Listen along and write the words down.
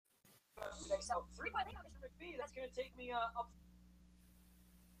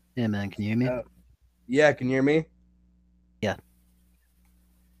Yeah, man, can you hear me? Yeah, can you hear me? Yeah.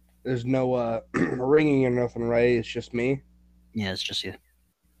 There's no ringing or nothing, right? It's just me. Yeah, it's just you.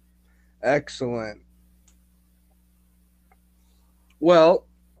 Excellent. Well,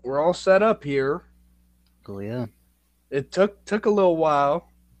 we're all set up here. Cool, yeah. It took a little while,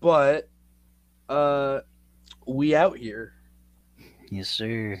 but uh we out here. Yes,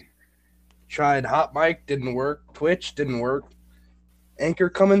 sir. Tried hot mic, didn't work. Twitch didn't work. Anchor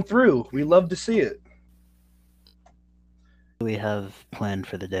coming through. We love to see it. What do we have planned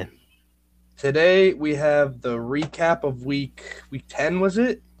for the day? Today we have the recap of week 10, was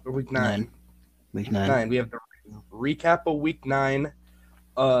it? Or week 9? Week 9. 9. We have the recap of week 9.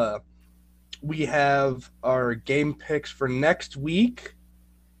 Uh we have our game picks for next week,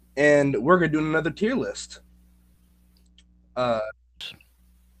 and we're gonna do another tier list. Uh,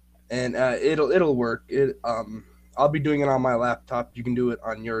 and it'll work. I'll be doing it on my laptop. You can do it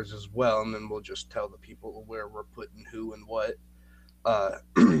on yours as well, and then we'll just tell the people where we're putting who and what. Uh,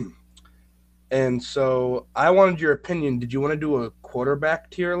 and so I wanted your opinion. Did you want to do a quarterback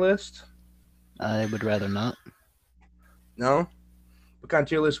tier list? I would rather not. No. What kind of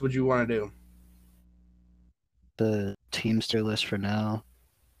tier list would you want to do? The team tier list for now,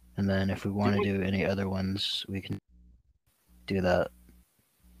 and then if we want to do any other ones, we can do that.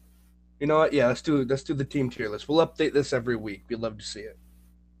 You know what? Yeah, let's do the team tier list. We'll update this every week. We'd love to see it.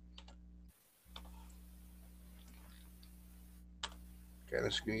 Okay,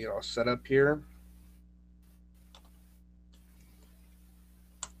 let's get all set up here.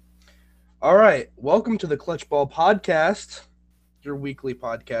 All right, welcome to the Clutchball podcast, your weekly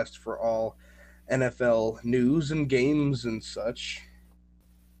podcast for all NFL news and games and such.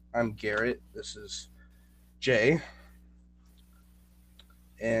 I'm Garrett. This is Jay.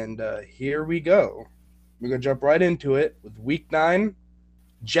 And here we go. We're going to jump right into it with week 9,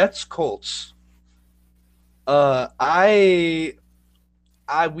 Jets Colts. We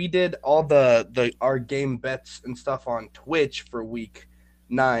did all our game bets and stuff on Twitch for week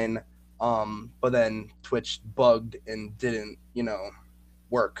 9. But then Twitch bugged and didn't,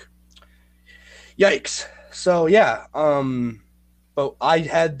 work. Yikes. So yeah, but I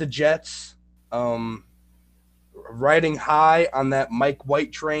had the Jets riding high on that Mike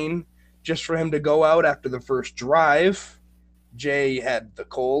White train just for him to go out after the first drive. Jay had the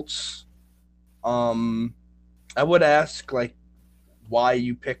Colts. I would ask why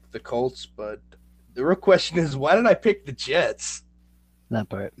you picked the Colts, but the real question is, why did I pick the Jets? That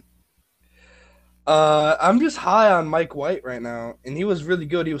part. I'm just high on Mike White right now, and he was really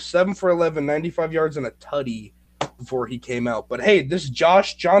good. He was 7 for 11, 95 yards and a tutty before he came out. But hey, this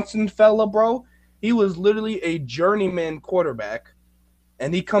Josh Johnson fella, bro, he was literally a journeyman quarterback,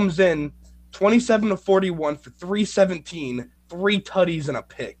 and he comes in 27 to 41 for 317, 3 tutties and a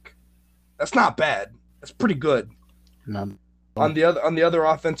pick. That's not bad. That's pretty good. No. On the other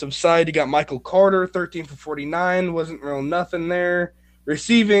offensive side, you got Michael Carter, 13 for 49, wasn't real nothing there.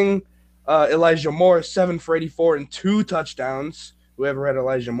 Receiving, Elijah Moore, 7 for 84 and 2 touchdowns. Whoever had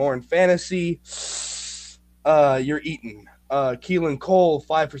Elijah Moore in fantasy, you're eating. Keelan Cole,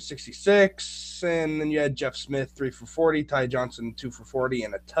 5 for 66, and then you had Jeff Smith, 3 for 40, Ty Johnson, 2 for 40,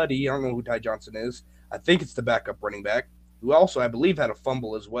 and a tutty. I don't know who Ty Johnson is. I think it's the backup running back, who also, I believe, had a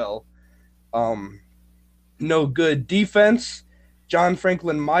fumble as well. No good defense. John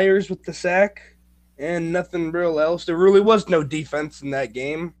Franklin Myers with the sack, and nothing real else. There really was no defense in that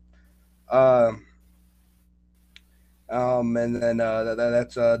game. And then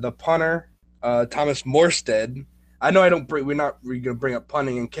that's the punter, Thomas Morstead. I know we're not going to bring up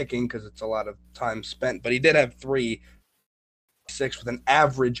punting and kicking because it's a lot of time spent, but he did have 3-6 with an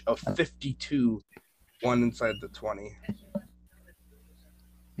average of 52, one inside the 20.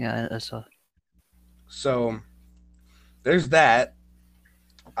 Yeah, I saw. So there's that.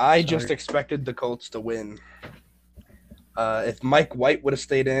 I just expected the Colts to win. If Mike White would have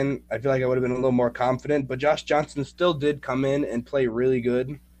stayed in, I feel like I would have been a little more confident. But Josh Johnson still did come in and play really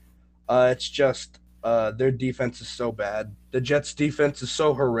good. It's just their defense is so bad. The Jets' defense is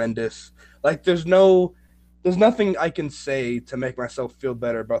so horrendous. There's nothing I can say to make myself feel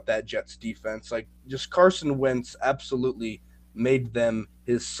better about that Jets defense. Just Carson Wentz absolutely made them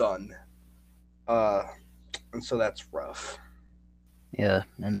his son. And so that's rough. Yeah,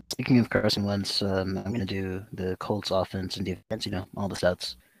 and speaking of Carson Wentz, I'm going to do the Colts offense and defense, all the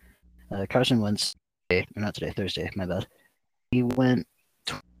stats. Carson Wentz, Thursday, my bad. He went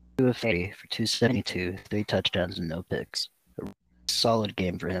 2 of 30 for 272, 3 touchdowns and no picks. A solid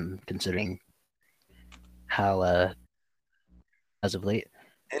game for him, considering how, as of late,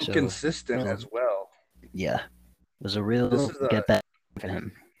 inconsistent as well. Yeah, it was a This real is get back for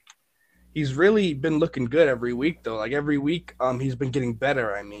him. he's really been looking good every week though. Like every week, he's been getting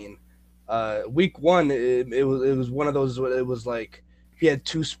better. I mean, week one, it was one of those. It was like he had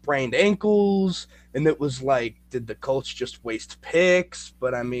two sprained ankles, and it was like, did the Colts just waste picks?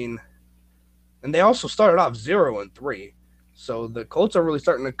 But I mean, and they also started off 0-3, so the Colts are really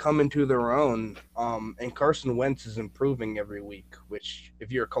starting to come into their own. And Carson Wentz is improving every week, which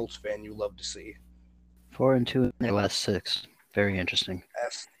if you're a Colts fan, you love to see. 4-2 in their last 6. Very interesting.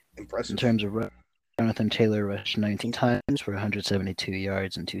 That's In impressive. terms of Jonathan Taylor rushed 19 times for 172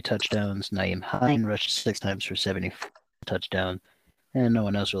 yards and 2 touchdowns. Naeem Hine rushed 6 times for 74 touchdown, and no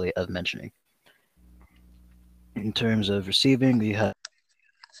one else really of mentioning. In terms of receiving, we had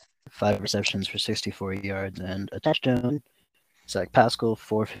 5 receptions for 64 yards and a touchdown. Zach Pascal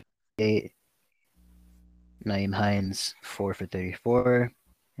 4 for 8. Naeem Hines 4 for 34,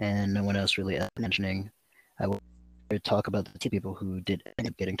 and no one else really of mentioning. I will talk about the 2 people who did end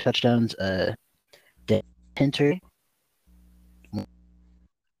up getting touchdowns. Dan Hinter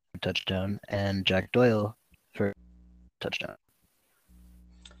touchdown, and Jack Doyle for touchdown.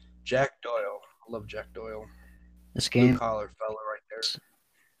 Jack Doyle, I love Jack Doyle. This Blue game, collar fella right there.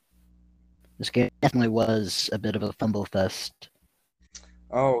 this game definitely was a bit of a fumble fest.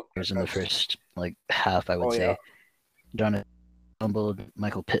 Oh, In the first half, I would say. Yeah. Jonathan fumbled,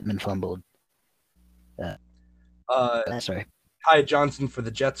 Michael Pittman fumbled. Sorry. Ty Johnson for the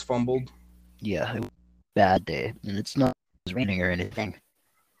Jets fumbled. Yeah, it was a bad day, and it's not raining or anything.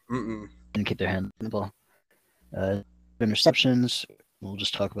 Mm-mm. Didn't keep their hand on the ball. Interceptions. We'll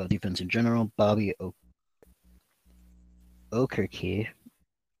just talk about defense in general. Bobby Okereke,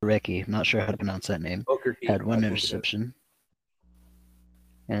 not sure how to pronounce that name, had 1 interception.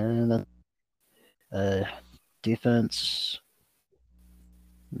 And defense,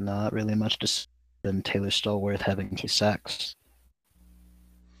 not really much to say than Taylor Stallworth having 2 sacks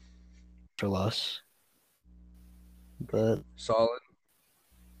for loss. But solid.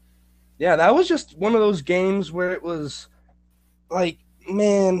 Yeah, that was just one of those games where it was like,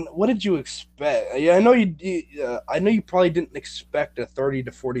 man, what did you expect? Yeah, I know you probably didn't expect a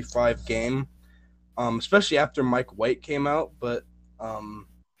 30-45 game, especially after Mike White came out. But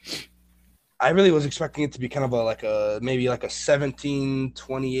I really was expecting it to be kind of maybe like a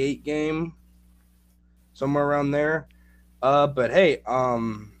 17-28 game, somewhere around there. But hey,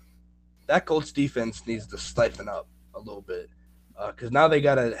 that Colts defense needs to stiffen up a little bit, because now they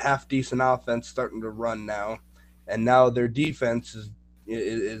got a half decent offense starting to run now, and now their defense is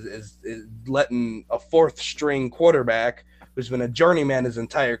letting a 4th string quarterback who's been a journeyman his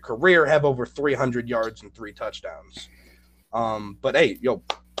entire career have over 300 yards and 3 touchdowns. But hey,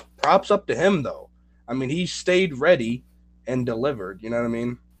 props up to him though. I mean, he stayed ready and delivered. You know what I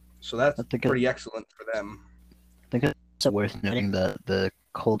mean? So that's pretty excellent for them. I think it's worth noting that the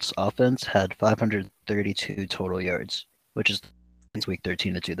Colts offense had 532 total yards, which is since week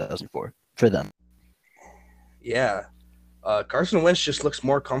 13 of 2004 for them. Yeah. Carson Wentz just looks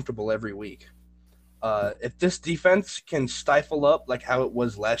more comfortable every week. If this defense can stifle up like how it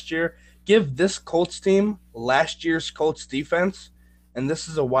was last year, give this Colts team last year's Colts defense, and this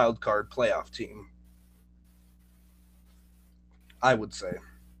is a wild card playoff team, I would say.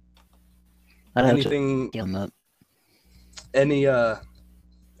 Anything on that?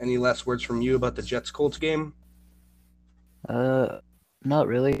 Any last words from you about the Jets-Colts game? Not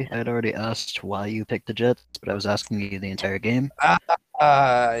really. I'd already asked why you picked the Jets, but I was asking you the entire game.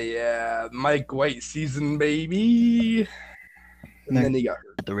 Yeah, Mike White season, baby. And then he got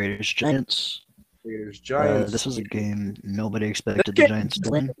hurt. The Raiders-Giants. Raiders-Giants. This was a game nobody expected the Giants to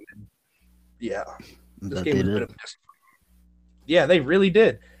win. Yeah, this game was a bit of yeah, they really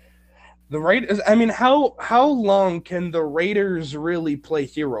did. The Raiders. I mean, how long can the Raiders really play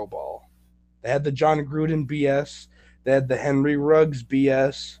hero ball? They had the John Gruden BS. They had the Henry Ruggs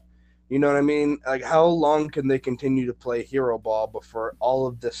BS. You know what I mean? Like, how long can they continue to play hero ball before all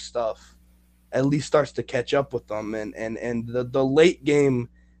of this stuff at least starts to catch up with them? And the late game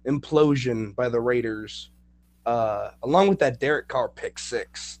implosion by the Raiders, along with that Derek Carr pick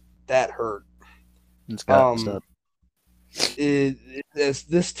 6, that hurt. It's got stuff.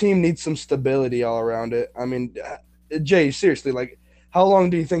 This team needs some stability all around it. I mean, Jay, seriously, like, how long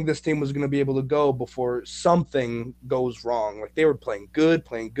do you think this team was going to be able to go before something goes wrong? Like, they were playing good,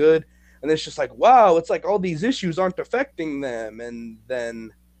 and it's just like, wow, it's like all these issues aren't affecting them, and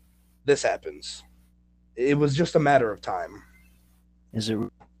then this happens. It was just a matter of time. Is it a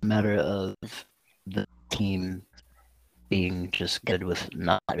matter of the team being just good with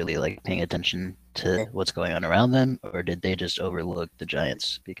not really like paying attention to what's going on around them, or did they just overlook the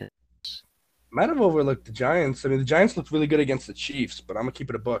Giants? Because Might have overlooked the Giants. I mean, the Giants looked really good against the Chiefs, but I'm gonna keep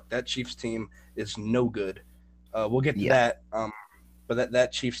it a buck. That Chiefs team is no good. We'll get to yeah, that. But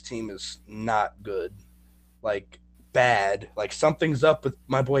that Chiefs team is not good. Like bad. Like something's up with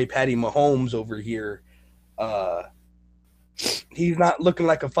my boy Patty Mahomes over here. Uh, he's not looking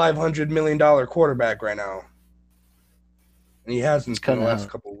like a $500 million quarterback right now, and he it's hasn't in kind the last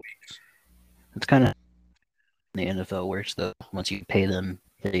of couple of weeks. it's kind of the NFL works though. Once you pay them,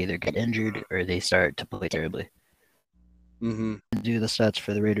 they either get injured or they start to play terribly. Mm-hmm. Do the stats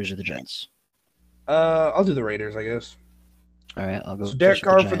for the Raiders or the Giants? I'll do the Raiders, I guess. All right, I'll So go Derek first with the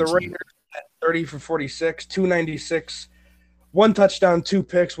Carr for the Giants. Raiders at 30 for 46, 296, one touchdown, two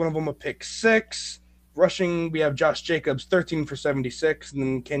picks, one of them a pick six. Rushing, we have Josh Jacobs 13 for 76, and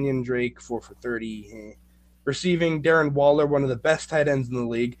then Kenyon Drake 4 for 30. Receiving, Darren Waller, one of the best tight ends in the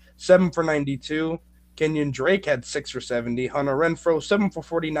league, 7 for 92. Kenyon Drake had 6 for 70. Hunter Renfrow 7 for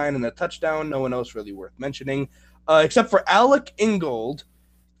 49 and a touchdown. No one else really worth mentioning, except for Alec Ingold,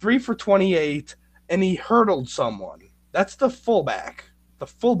 3 for 28, and he hurdled someone. That's the fullback. The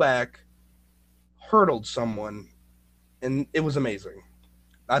fullback hurdled someone, and it was amazing.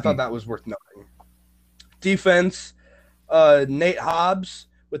 I thought that was worth noting. Defense, Nate Hobbs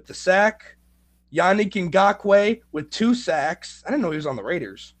with the sack. Yannick Ngakoue with 2 sacks. I didn't know he was on the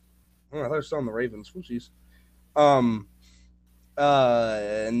Raiders. Oh, I thought he was still on the Ravens. Whoopsies. Um,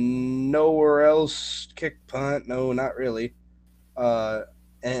 Nowhere else. Kick, punt. No, not really.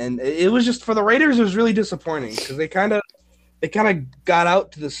 And it was just for the Raiders. It was really disappointing because they kind of got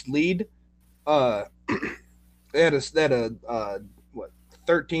out to this lead. Uh, they had a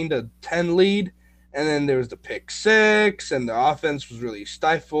 13-10 lead, and then there was the pick six, and the offense was really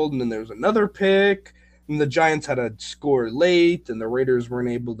stifled, and then there was another pick, and the Giants had to score late, and the Raiders weren't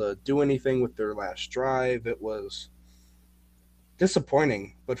able to do anything with their last drive. It was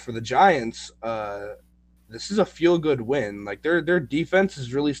disappointing, but for the Giants, this is a feel good win. Like their defense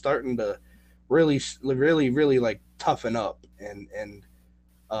is really starting to really like toughen up, and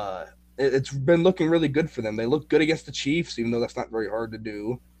it's been looking really good for them. They look good against the Chiefs, even though that's not very hard to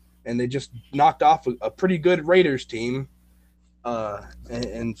do, and they just knocked off a pretty good Raiders team.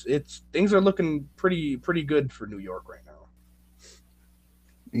 And it's things are looking pretty good for New York right now.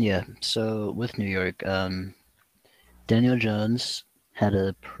 Yeah, so with New York, Daniel Jones had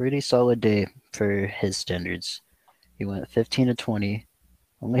a pretty solid day for his standards. He went 15 to 20,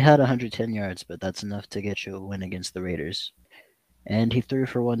 only had 110 yards, but that's enough to get you a win against the Raiders. And he threw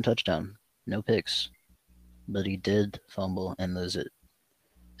for 1 touchdown, no picks, but he did fumble and lose it.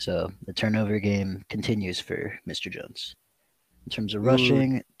 So the turnover game continues for Mr. Jones. In terms of Mm,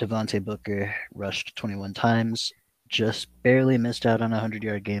 rushing, Devontae Booker rushed 21 times, just barely missed out on a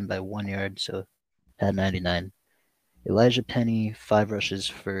 100-yard game by 1 yard, so had 99. Elijah Penny, 5 rushes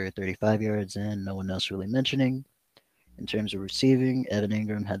for 35 yards, and no one else really mentioning. In terms of receiving, Evan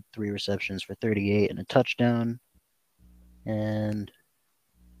Ingram had 3 receptions for 38 and a touchdown. And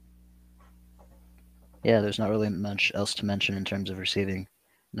yeah, there's not really much else to mention in terms of receiving.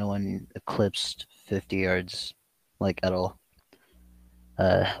 No one eclipsed 50 yards, like at all.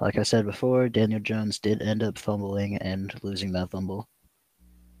 Like I said before, Daniel Jones did end up fumbling and losing that fumble.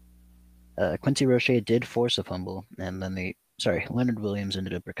 Quincy Roche did force a fumble, and then Leonard Williams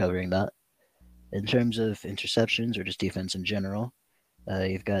ended up recovering that. In terms of interceptions or just defense in general,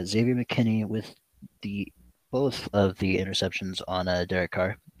 you've got Xavier McKinney with both of the interceptions on Derek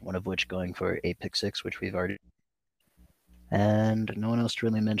Carr, one of which going for a pick six, which we've already. And no one else to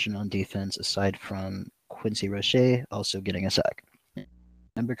really mention on defense aside from Quincy Roche also getting a sack. If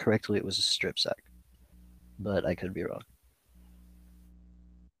I remember correctly, it was a strip sack, but I could be wrong.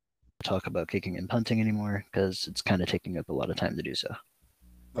 Talk about kicking and punting anymore because it's kind of taking up a lot of time to do so.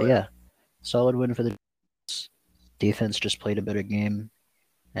 But oh yeah. yeah, solid win for the defense. Just played a better game,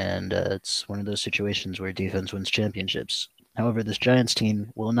 and it's one of those situations where defense wins championships. However, this Giants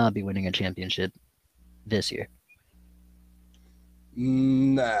team will not be winning a championship this year.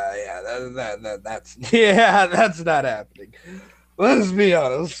 Nah, yeah, that's yeah, that's not happening. Let's be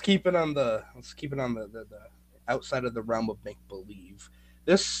honest. Let's keep it on the outside of the realm of make believe.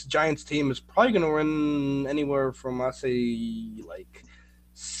 This Giants team is probably going to win anywhere from I say like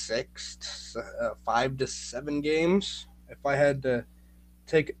 5 to 7 games. If I had to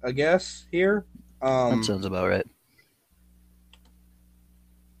take a guess here, That sounds about right.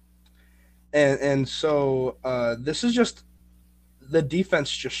 and so this is just the defense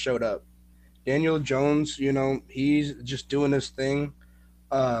just showed up. Daniel Jones, he's just doing his thing.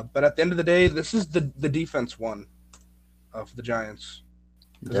 But at the end of the day, this is the defense won. for the Giants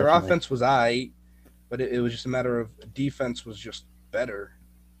because their Definitely. offense was aight, but it was just a matter of defense was just better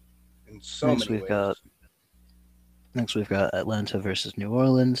in so Next many we've got ways. next we've got Atlanta versus New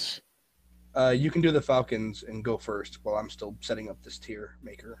Orleans. You can do the Falcons and go first while I'm still setting up this tier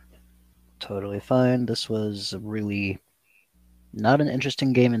maker. Totally fine. This was really not an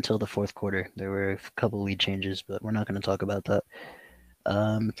interesting game until the fourth quarter. There were a couple lead changes, but we're not going to talk about that.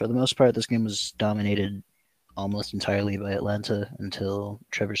 For the most part, this game was dominated almost entirely by Atlanta until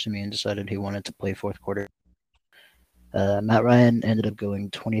Trevor Siemian decided he wanted to play fourth quarter. Matt Ryan ended up going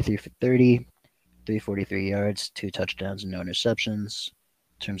 23 for 30, 343 yards, 2 touchdowns, and no interceptions.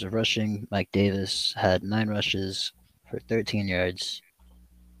 In terms of rushing, Mike Davis had 9 rushes for 13 yards.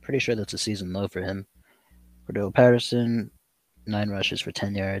 Pretty sure that's a season low for him. Cordell Patterson, 9 rushes for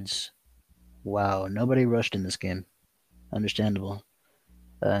 10 yards. Wow, nobody rushed in this game. Understandable.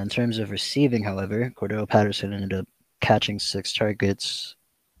 In terms of receiving, however, Cordell Patterson ended up catching 6 targets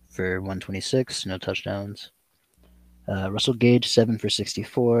for 126, no touchdowns. Russell Gage, 7 for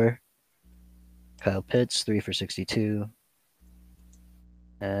 64. Kyle Pitts, 3 for 62.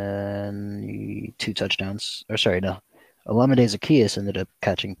 And 2 touchdowns. Or sorry, no. Olamide Zaccheaus ended up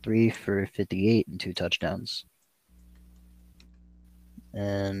catching 3 for 58 and 2 touchdowns.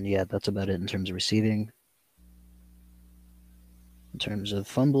 And yeah, that's about it in terms of receiving. In terms of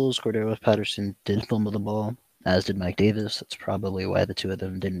fumbles, Cordero Patterson did fumble the ball, as did Mike Davis. That's probably why the two of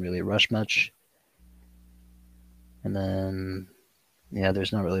them didn't really rush much. And then, yeah,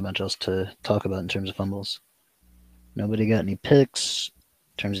 there's not really much else to talk about in terms of fumbles. Nobody got any picks.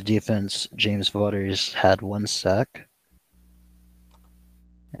 In terms of defense, James Waters had 1 sack.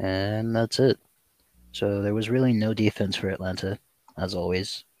 And that's it. So there was really no defense for Atlanta, as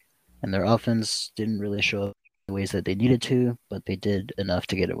always. And their offense didn't really show up in the ways that they needed to, but they did enough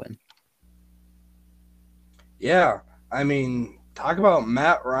to get a win. Yeah, I mean, talk about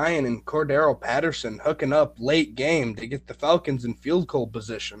Matt Ryan and Cordero Patterson hooking up late game to get the Falcons in field goal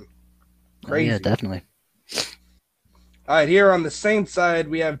position. Oh, yeah, Crazy. definitely. All right, here on the Saints side,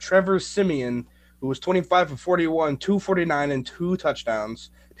 we have Trevor Siemian, who was 25 for 41, 249, and 2 touchdowns.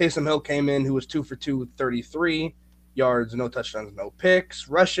 Taysom Hill came in, who was 2 for 2, 33 yards, no touchdowns, no picks.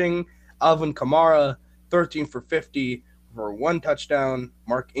 Rushing, Alvin Kamara, 13 for 50 for 1 touchdown.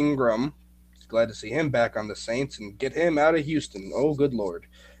 Mark Ingram, glad to see him back on the Saints and get him out of Houston. Oh, good Lord.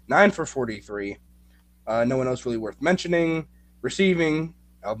 9 for 43. No one else really worth mentioning. Receiving,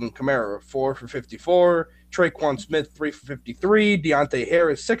 Alvin Kamara, 4 for 54. Traquan Smith, 3 for 53. Deontay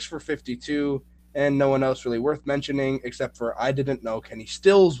Harris, 6 for 52. And no one else really worth mentioning except for I didn't know Kenny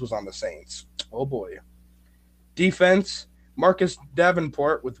Stills was on the Saints. Oh, boy. Defense, Marcus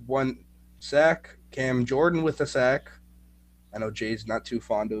Davenport with 1 sack. Cam Jordan with a sack. I know Jay's not too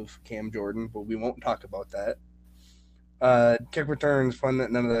fond of Cam Jordan, but we won't talk about that. Kick returns, fun.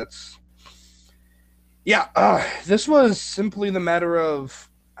 None of that's. Yeah, this was simply the matter of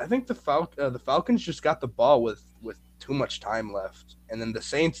I think the Falcons just got the ball with too much time left, and then the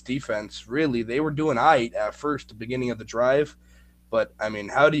Saints defense really they were doing aight at first, the beginning of the drive, but I mean,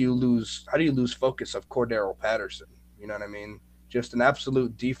 how do you lose focus of Cordero Patterson? You know what I mean? Just an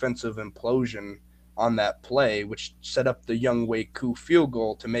absolute defensive implosion on that play, which set up the Young Wei Koo field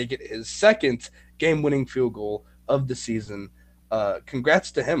goal to make it his second game-winning field goal of the season.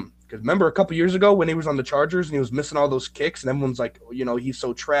 Congrats to him. Because remember a couple years ago when he was on the Chargers and he was missing all those kicks, and everyone's like, you know, he's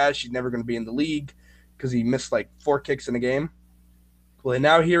so trash, he's never going to be in the league because he missed like 4 kicks in a game. Well, and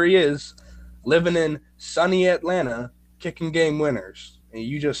now here he is, living in sunny Atlanta, kicking game winners, and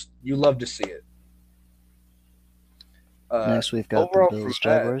you love to see it. Next, we've got the Overall from Bills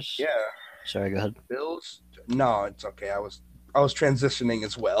that, Jaguars. yeah, Sorry, go ahead. Bills. No, it's okay. I was transitioning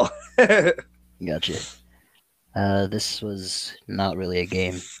as well. Gotcha. This was not really a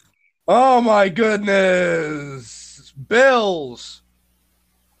game. Oh my goodness, Bills!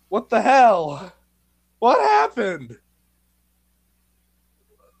 What the hell? What happened?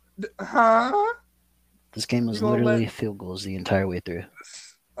 Huh? This game was literally field goals the entire way through.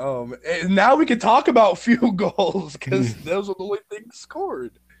 And now we can talk about field goals because those are the only things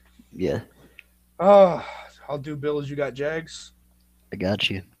scored. Yeah. I'll do Bills. You got Jags? I got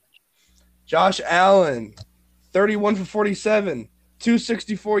you. Josh Allen, 31 for 47,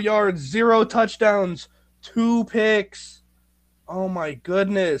 264 yards, 0 touchdowns, 2 picks. Oh my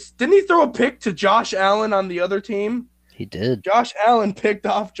goodness. Didn't he throw a pick to Josh Allen on the other team? He did. Josh Allen picked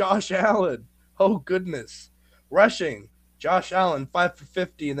off Josh Allen. Oh goodness. Rushing, Josh Allen, 5 for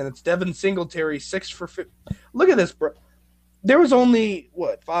 50, and then it's Devin Singletary, 6 for 50. Look at this, bro. There was only,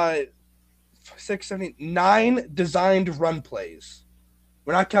 5, 6, 7, 8, 9 designed run plays.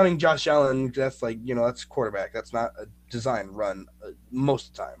 We're not counting Josh Allen. That's like, that's quarterback. That's not a design run most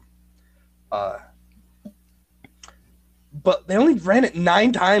of the time. Uh, but they only ran it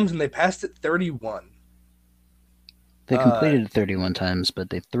 9 times and they passed it 31. They Uh, completed it 31 times, but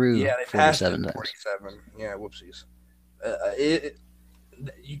they threw yeah, they passed it 47 times. 47. Yeah, whoopsies. It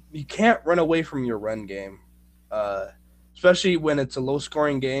you can't run away from your run game, uh, especially when it's a low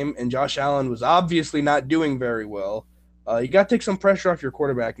scoring game. And Josh Allen was obviously not doing very well. You got to take some pressure off your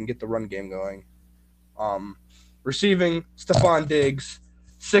quarterback and get the run game going. Um, Receiving, Stephon Diggs,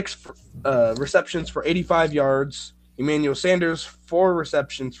 receptions for 85 yards. Emmanuel Sanders, 4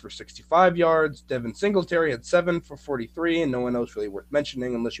 receptions for 65 yards. Devin Singletary had 7 for 43, and no one else really worth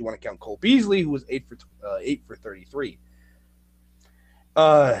mentioning unless you want to count Cole Beasley, who was 8 for 33.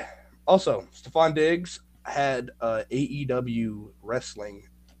 Uh, Also, Stephon Diggs had AEW wrestling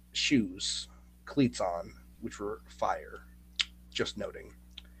shoes, cleats on, which were fire. Just noting.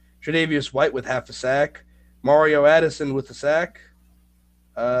 Tre'Davious White with half a sack. Mario Addison with a sack.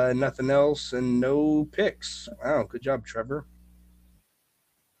 Nothing else and no picks. Wow, good job, Trevor.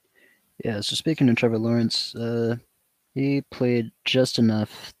 Yeah, so speaking of Trevor Lawrence, he played just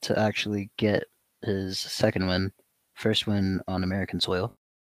enough to actually get his second win, first win on American soil.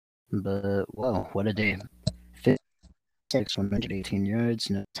 But wow, what a day. 56, 118 yards,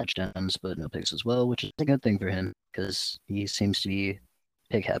 no touchdowns, but no picks as well, which is a good thing for him because he seems to be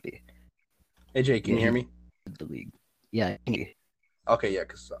pig happy. Hey, Jay, can Yeah, you hear he me? led the league. Yeah, Okay, yeah,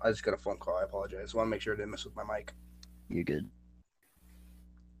 because I just got a phone call. I apologize. I want to make sure I didn't mess with my mic. you're good.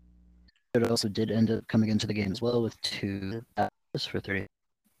 It also did end up coming into the game as well with 2 passes for 30,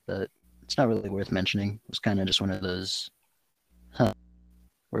 but it's not really worth mentioning. It was kind of just one of those,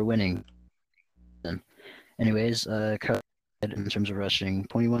 we're winning. Then, anyways, in terms of rushing,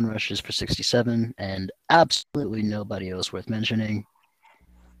 21 rushes for 67, and absolutely nobody else worth mentioning.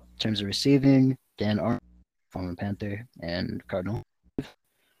 In terms of receiving, Dan Arnold, former Panther and Cardinal,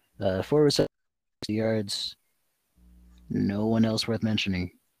 4 receptions, 60 yards. No one else worth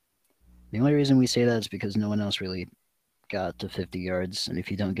mentioning. The only reason we say that is because no one else really got to 50 yards, and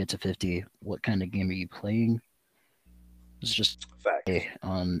if you don't get to 50, what kind of game are you playing? It's just Facts.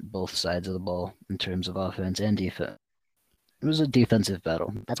 on both sides of the ball in terms of offense and defense. It was a defensive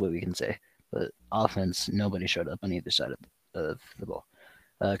battle. That's what we can say. But offense, nobody showed up on either side of the ball.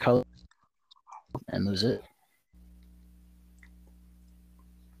 Carlos, and that was it.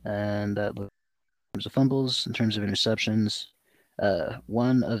 And that in terms of fumbles, in terms of interceptions,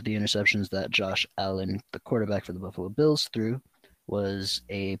 one of the interceptions that Josh Allen, the quarterback for the Buffalo Bills, threw was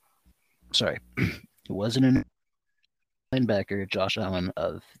was an linebacker, Josh Allen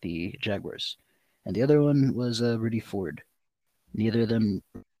of the Jaguars, and the other one was Rudy Ford. Neither of them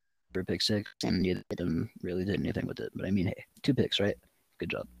for pick six, and neither of them really did anything with it. But I mean, hey, 2 picks, right? Good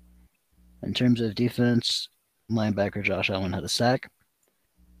job. In terms of defense, linebacker Josh Allen had a sack.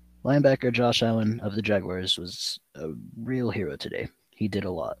 Linebacker Josh Allen of the Jaguars was a real hero today. He did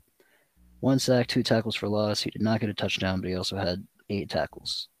a lot. 1 sack, 2 tackles for loss. He did not get a touchdown, but he also had 8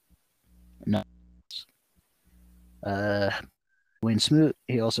 tackles. No. Wayne Smoot,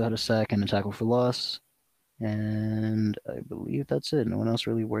 he also had a sack and a tackle for loss. And I believe that's it. No one else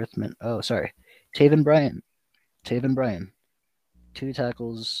really worth Oh, sorry. Taven Bryan. 2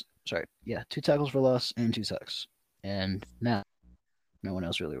 tackles. Sorry. Yeah, 2 tackles for loss and 2 sacks. And now, no one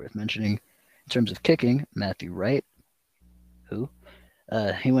else really worth mentioning. In terms of kicking, Matthew Wright, who?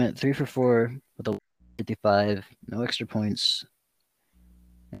 He went 3 for 4 with a 55, no extra points.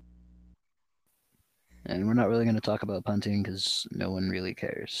 And we're not really going to talk about punting because no one really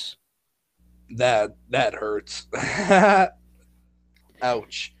cares. That hurts.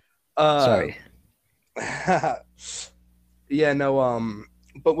 Ouch. Uh, Sorry. yeah, no.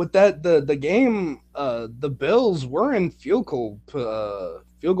 But with that, the game, the Bills were in field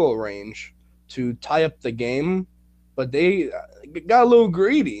goal range to tie up the game, but they got a little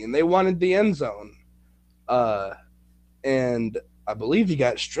greedy and they wanted the end zone. Uh, and I believe he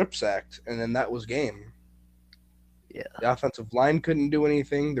got strip sacked, and then that was game. Yeah. The offensive line couldn't do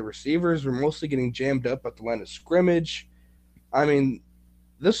anything. The receivers were mostly getting jammed up at the line of scrimmage. I mean,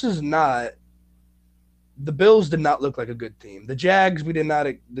 this is not. The Bills did not look like a good team. The Jags, we did not.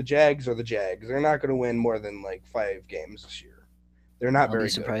 The Jags are the Jags. They're not going to win more than like 5 games this year. They're not I'll be very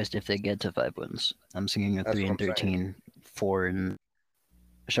good. surprised if they get to 5 wins. I'm singing a That's 3 what and I'm saying. 13, 4 and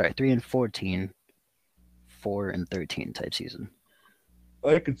 3 and 14, 4 and 13 type season.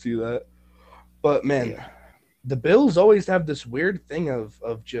 I could see that. But man, Yeah. the Bills always have this weird thing of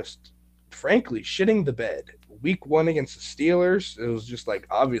just frankly shitting the bed. Week 1 against the Steelers, it was just like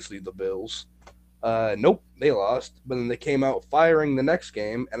obviously the Bills. Nope, they lost. But then they came out firing the next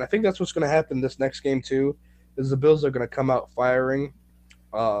game, and I think that's what's going to happen this next game too. Is the Bills are going to come out firing.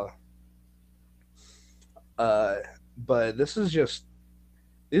 Uh, uh, but this is just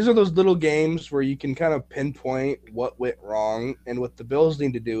these are those little games where you can kind of pinpoint what went wrong, and what the Bills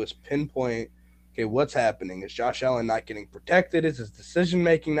need to do is pinpoint. Okay, what's happening? Is Josh Allen not getting protected? Is his decision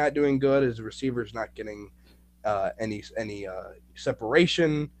making not doing good? Is the receivers not getting any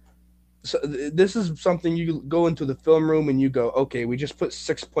separation? So this is something you go into the film room and you go, okay, we just put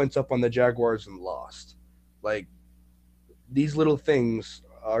 6 points up on the Jaguars and lost. Like these little things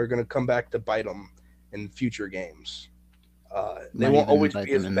are going to come back to bite them in future games. They Might won't even always bite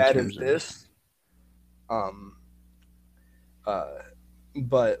be them as in bad as terms of this. Um, uh,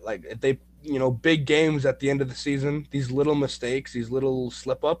 but like if they, big games at the end of the season, these little mistakes, these little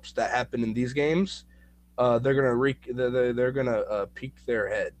slip ups that happen in these games, they're gonna they're gonna peak their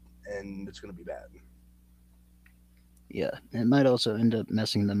head, and it's gonna be bad. yeah. It might also end up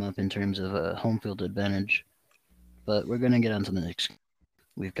messing them up in terms of a home field advantage. But we're gonna get on to the next.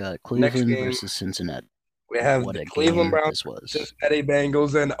 We've got Next Cleveland game, versus Cincinnati. we have What the a Cleveland game Browns, this was. Cincinnati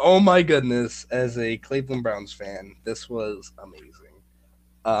Bengals, and oh my goodness, as a Cleveland Browns fan, this was amazing.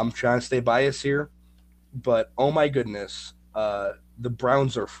 I'm trying to stay biased here, but oh my goodness, the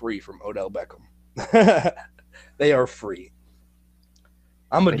Browns are free from Odell Beckham. They are free.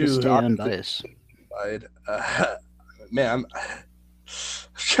 I'm a Way to dude, stay obviously, unbiased. side. Man, I'm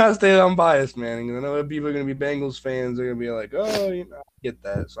trying to stay unbiased, man. I know people are gonna be Bengals fans. They're gonna be like, "Oh, I get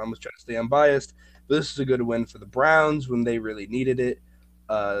that." So I'm just trying to stay unbiased. But this is a good win for the Browns when they really needed it.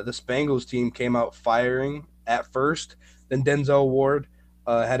 This Bengals team came out firing at first. Then Denzel Ward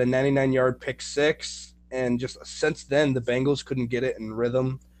had a 99-yard pick six, and just since then the Bengals couldn't get it in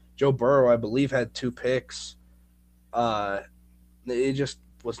rhythm. Joe Burrow, I believe, had two picks. Uh, it just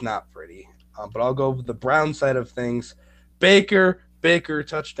was not pretty. But I'll go with the Brown side of things. Baker,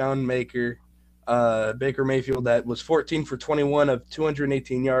 touchdown maker. Baker Mayfield that was 14 for 21 of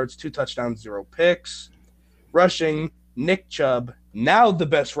 218 yards, two touchdowns, zero picks. Rushing, Nick Chubb, now the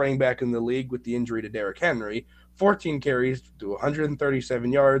best running back in the league with the injury to Derrick Henry, 14 carries to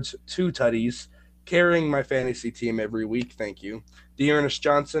 137 yards, two tutties, carrying my fantasy team every week. Thank you. Dearness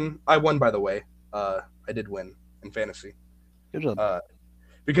Johnson, I won by the way. I did win in fantasy. Good job. Uh,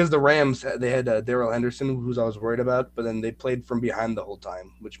 because the Rams they had Darrell Henderson, who's I was worried about, but then they played from behind the whole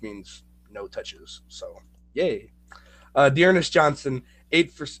time, which means no touches. So yay. Dearness Johnson,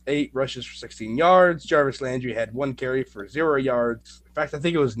 8 rushes for 16 yards. Jarvis Landry had one carry for 0 yards. In fact, I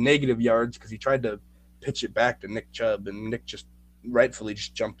think it was negative yards because he tried to pitch it back to Nick Chubb, and Nick just rightfully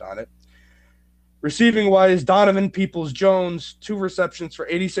just jumped on it. Receiving wise, Donovan Peoples Jones, 2 receptions for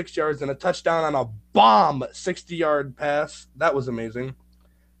 86 yards and a touchdown on a bomb 60-yard pass. That was amazing.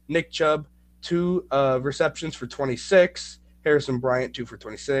 Nick Chubb, 2 receptions for 26. Harrison Bryant, 2 for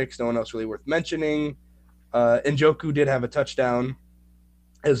 26. No one else really worth mentioning. Njoku did have a touchdown,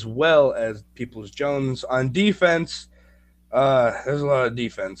 as well as Peoples Jones. On defense, there's a lot of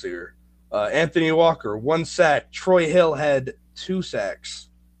defense here. Anthony Walker, 1 sack. Troy Hill had 2 sacks.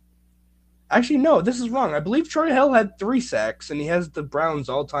 Actually, no, this is wrong. I believe Troy Hill had 3 sacks, and he has the Browns'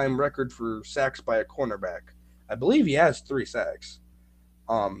 all-time record for sacks by a cornerback. I believe he has 3 sacks.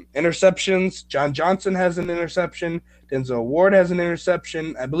 Interceptions. John Johnson has an interception. Denzel Ward has an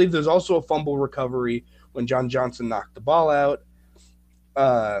interception. I believe there's also a fumble recovery when John Johnson knocked the ball out.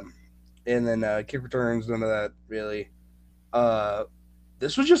 Uh, and then kick returns, none of that really.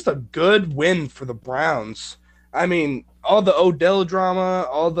 This was just a good win for the Browns. I mean, all the Odell drama,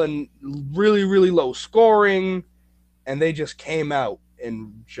 all the really, really low scoring, and they just came out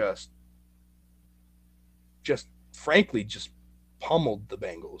and just frankly, just pummeled the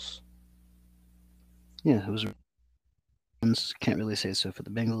Bengals. Yeah, it was. Can't really say so for the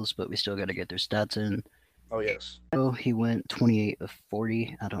Bengals, but we still got to get their stats in. Oh, yes. Oh, he went 28 of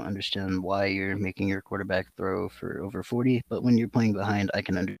 40. I don't understand why you're making your quarterback throw for over 40, but when you're playing behind, I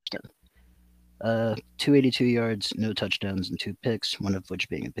can understand. 282 yards, no touchdowns, and 2 picks, one of which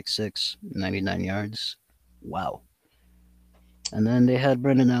being a pick six, 99 yards. Wow. And then they had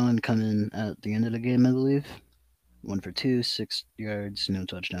Brendan Allen come in at the end of the game, I believe. 1 for 2, 6 yards, no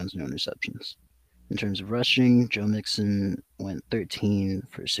touchdowns, no interceptions. In terms of rushing, Joe Mixon went 13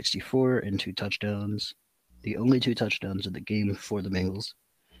 for 64 and 2 touchdowns. The only 2 touchdowns of the game for the Bengals.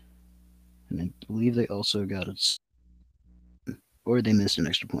 And I believe they also got it, or they missed an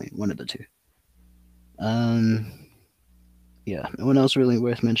extra point, one of the two. Yeah, no one else really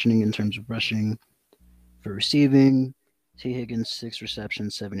worth mentioning in terms of rushing. For receiving, T. Higgins, 6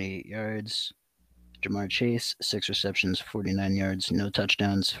 receptions, 78 yards. Jamar Chase, 6 receptions, 49 yards, no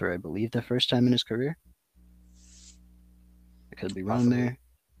touchdowns for, I believe, the first time in his career. I could be wrong Possibly. there.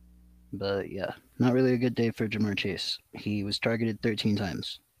 But yeah, not really a good day for Jamar Chase. He was targeted 13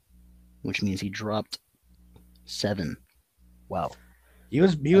 times, which means he dropped 7. Wow. He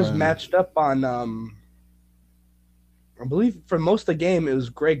was Um, matched up on I believe for most of the game it was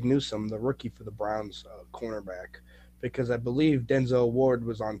Greg Newsome, the rookie for the Browns cornerback, because I believe Denzel Ward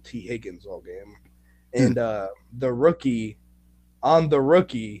was on T Higgins all game, hmm, and the rookie on the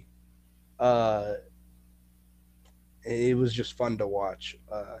rookie, uh, it was just fun to watch.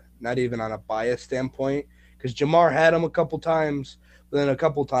 Not even on a bias standpoint, because Jamar had him a couple times, but then a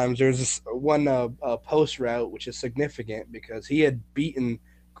couple times there's this one post route which is significant because he had beaten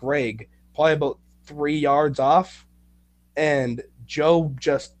Greg probably about 3 yards off, and Joe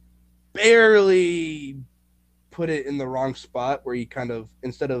just barely put it in the wrong spot where he kind of,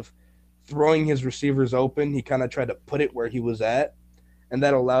 instead of throwing his receivers open, he kind of tried to put it where he was at, and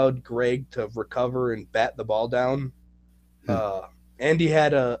that allowed Greg to recover and bat the ball down. hmm. Uh, and he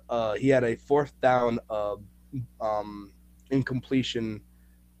had a fourth down um, incompletion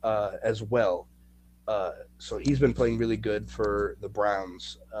as well. So he's been playing really good for the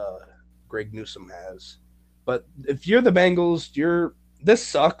Browns. Greg Newsome has. But if you're the Bengals, this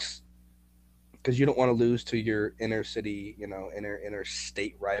sucks because you don't want to lose to your inner city, inner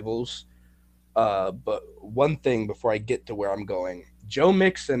state rivals. But one thing before I get to where I'm going, Joe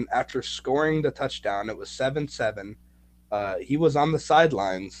Mixon, after scoring the touchdown, it was 7-7. He was on the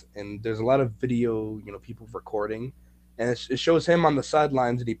sidelines, and there's a lot of video, people recording, and it shows him on the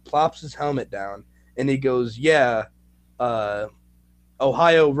sidelines, and he plops his helmet down, and he goes, "Yeah, uh,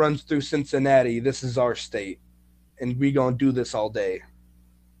 Ohio runs through Cincinnati. This is our state, and we gonna do this all day."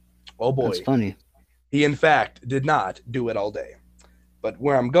 Oh That's boy, funny. he in fact did not do it all day. But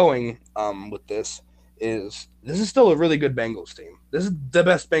where I'm going with this is still a really good Bengals team. This is the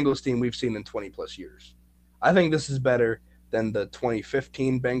best Bengals team we've seen in 20 plus years. I think this is better than the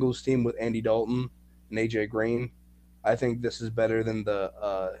 2015 Bengals team with Andy Dalton and AJ Green. I think this is better than the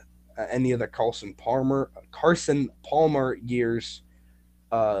any of the Carson Palmer years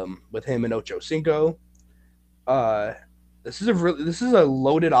with him and Ocho Cinco. Uh, this is a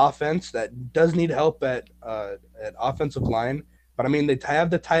loaded offense that does need help at offensive line, but I mean they have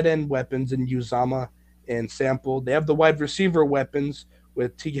the tight end weapons in Uzama and Sample. They have the wide receiver weapons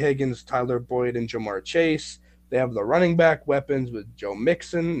with T Higgins, Tyler Boyd, and Jamar Chase. They have the running back weapons with Joe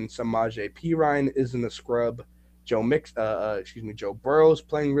Mixon and Samaje Perine isn't a scrub. Joe Burrow's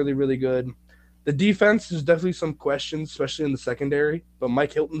playing really really good. The defense, there's definitely some questions, especially in the secondary, but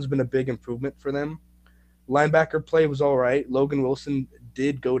Mike Hilton's been a big improvement for them. Linebacker play was all right. Logan Wilson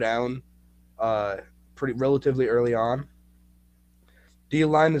did go down uh, pretty relatively early on. D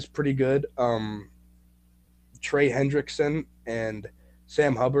line is pretty good. Trey Hendrickson and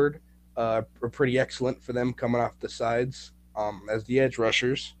Sam Hubbard are pretty excellent for them coming off the sides as the edge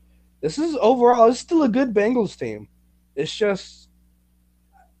rushers. This is still a good Bengals team. It's just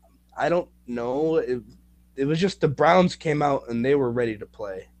I don't know. It was just the Browns came out and they were ready to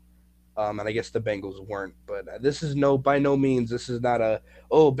play. And I guess the Bengals weren't. But this is by no means. This is not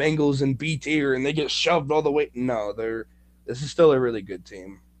Bengals in B tier and they get shoved all the way. No, this is still a really good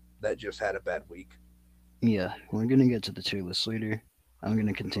team that just had a bad week. Yeah, we're gonna get to the tier list later. I'm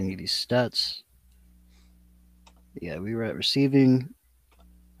gonna continue these stats. Yeah, we were at receiving.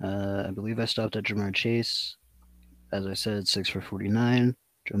 I believe I stopped at Jamar Chase. As I said, 6 for 49.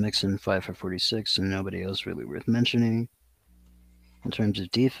 Joe Mixon, 5 for 46, and nobody else really worth mentioning. In terms of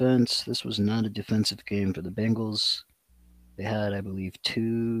defense, this was not a defensive game for the Bengals. They had, I believe,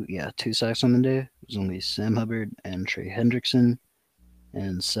 two sacks on the day. It was only Sam Hubbard and Trey Hendrickson,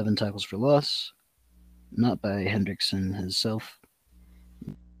 and 7 tackles for loss. Not by Hendrickson himself.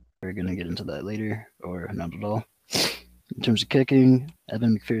 We're going to get into that later, or not at all. In terms of kicking,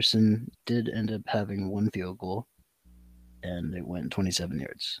 Evan McPherson did end up having 1 field goal, and it went 27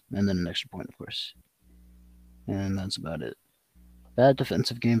 yards, and then an extra point, of course. And that's about it. Bad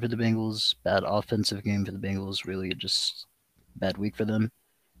defensive game for the Bengals, bad offensive game for the Bengals, really just bad week for them.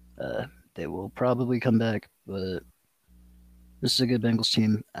 They will probably come back, but this is a good Bengals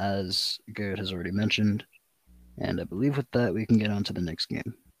team, as Garrett has already mentioned. And I believe with that, we can get on to the next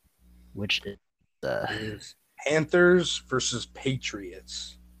game, which is Panthers versus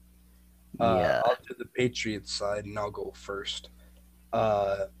Patriots. Yeah. I'll do the Patriots side and I'll go first.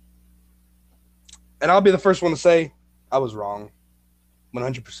 Uh, and I'll be the first one to say I was wrong,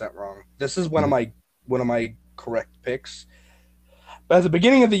 100% wrong. This is one of my correct picks. But at the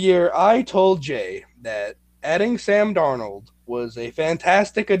beginning of the year, I told Jay that adding Sam Darnold was a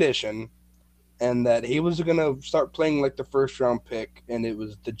fantastic addition, and that he was going to start playing like the first round pick, and it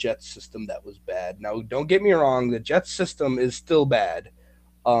was the Jets system that was bad. Now, don't get me wrong, the Jets system is still bad,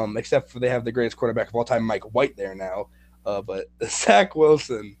 except for they have the greatest quarterback of all time, Mike White, there now. But Zach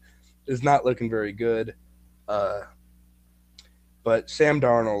Wilson is not looking very good. Uh, but Sam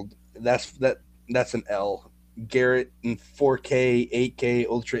Darnold, that's an L. Garrett in 4K, 8K,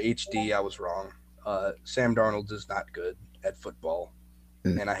 Ultra HD, I was wrong. Sam Darnold is not good at football,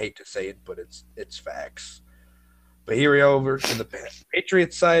 Hmm. and I hate to say it, but it's facts. But here we go over to the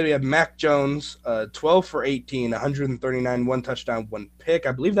Patriots side. We have Mac Jones, 12 for 18, 139, one touchdown, one pick.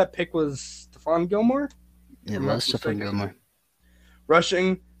 I believe that pick was Stephon Gilmore, if It I'm was not Stephon mistaken. Gilmore.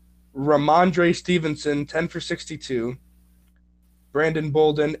 Rushing, Ramondre Stevenson, 10 for 62. Brandon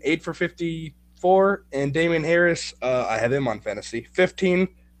Bolden, 8 for 54. And Damian Harris, I have him on fantasy, 15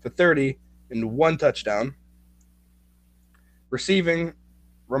 for 30 and one touchdown. Receiving,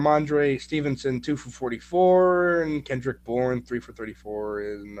 Ramondre Stevenson, 2 for 44. And Kendrick Bourne, 3 for 34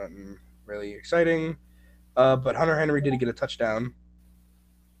 is nothing really exciting. But Hunter Henry did get a touchdown,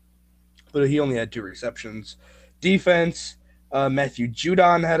 but he only had 2 receptions. Defense, Matthew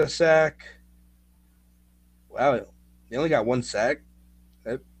Judon had a sack. Wow, they only got 1 sack.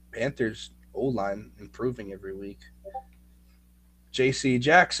 That Panthers O-line improving every week. J.C.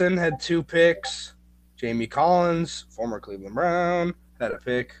 Jackson had 2 picks. Jamie Collins, former Cleveland Brown, had a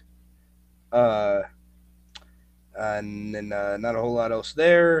pick. Uh, and then not a whole lot else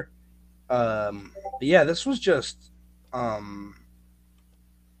there. But yeah, um,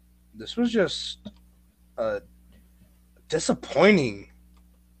 this was just uh, disappointing.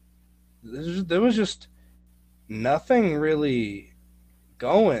 There was just nothing really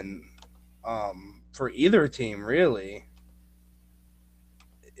going for either team, really.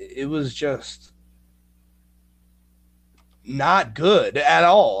 It was just not good at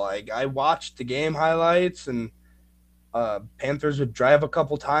all. Like, I watched the game highlights, and Panthers would drive a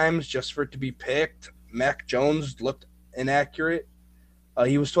couple times just for it to be picked. Mac Jones looked inaccurate.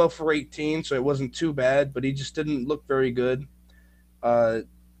 He was 12 for 18, so it wasn't too bad, but he just didn't look very good. Uh,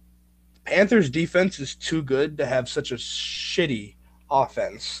 Panthers defense is too good to have such a shitty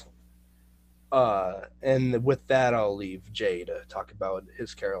offense. And with that, I'll leave Jay to talk about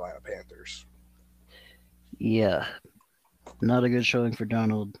his Carolina Panthers. Yeah, not a good showing for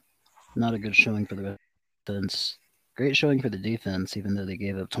Donald. Not a good showing for the defense. Great showing for the defense, even though they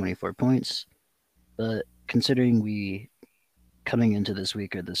gave up 24 points. But considering we, coming into this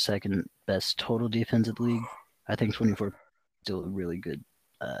week, are the second best total defense in the league, I think 24 is still a really good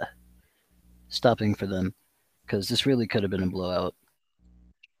stopping for them, because this really could have been a blowout.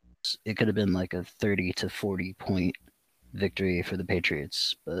 It could have been like a 30 to 40 point victory for the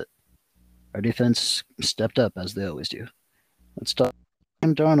Patriots, but our defense stepped up as they always do. Let's talk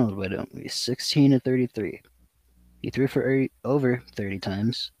Donald, why don't we? 16 to 33. He threw for over 30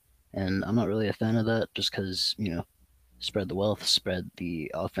 times, and I'm not really a fan of that just because, spread the wealth, spread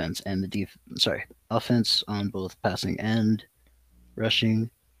the offense and the offense on both passing and rushing.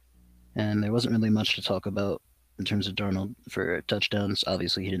 And there wasn't really much to talk about in terms of Darnold for touchdowns.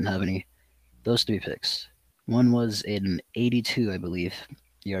 Obviously, he didn't have any. Those 3 picks. One was an 82, I believe,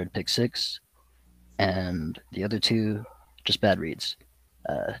 yard pick six, and the other two just bad reads.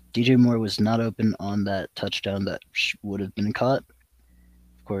 DJ Moore was not open on that touchdown that would have been caught.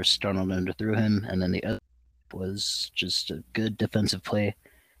 Of course, Darnold underthrew him, and then the other was just a good defensive play.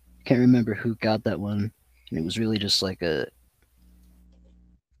 Can't remember who got that one, and it was really just like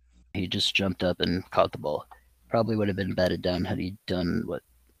he just jumped up and caught the ball. Probably would have been batted down had he done what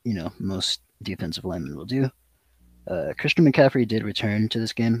most defensive linemen will do. Christian McCaffrey did return to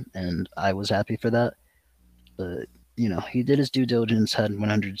this game, and I was happy for that. But he did his due diligence, had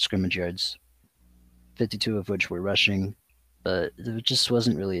 100 scrimmage yards, 52 of which were rushing, but it just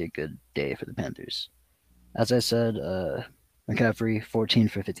wasn't really a good day for the Panthers. As I said, McCaffrey 14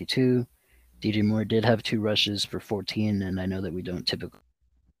 for 52. DJ Moore did have 2 rushes for 14, and I know that we don't typically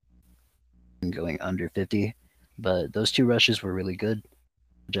going under 50, but those 2 rushes were really good.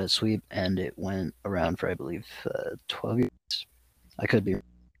 Jet sweep, and it went around for, I believe, 12 yards. I could be.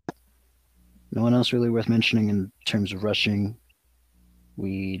 No one else really worth mentioning in terms of rushing.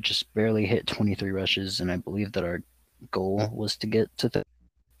 We just barely hit 23 rushes, and I believe that our goal was to get to 30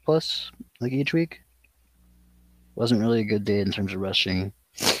 plus, like each week. Wasn't really a good day in terms of rushing.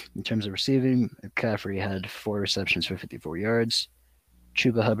 In terms of receiving, McCaffrey had 4 receptions for 54 yards.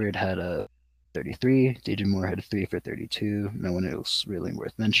 Chuba Hubbard had a 33. DJ Moore had a 3 for 32. No one else really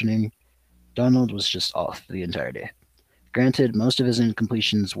worth mentioning. Donald was just off the entire day. Granted, most of his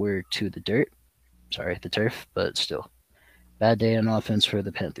incompletions were to the turf, but still. Bad day on offense for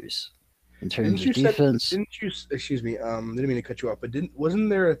the Panthers. In terms of defense, Excuse me, didn't mean to cut you off, but wasn't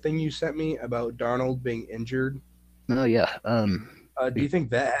there a thing you sent me about Darnold being injured? oh yeah, Do you think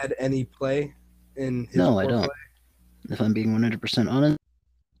that had any play in his no, I poor don't. play? If I'm being 100% honest,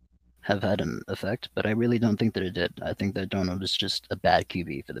 have had an effect, but I really don't think that it did. I think that Darnold is just a bad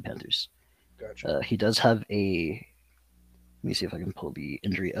QB for the Panthers. Gotcha. He does have a. Let me see if I can pull the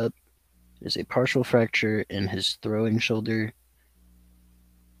injury up. There's a partial fracture in his throwing shoulder.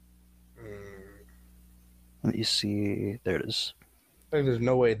 Mm. Let me see. There it is. I think there's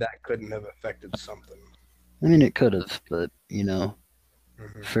no way that couldn't have affected something. I mean, it could have, but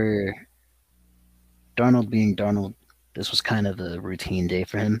Mm-hmm. for Darnold being Darnold, this was kind of a routine day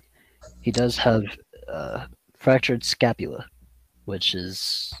for him. He does have fractured scapula, which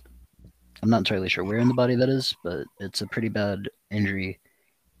is I'm not entirely sure where in the body that is, but it's a pretty bad injury,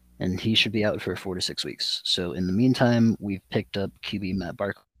 and he should be out for 4 to 6 weeks. So in the meantime, we've picked up QB Matt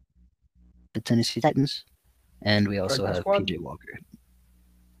Barkley, the Tennessee Titans, and we also Practice have squad? PJ Walker.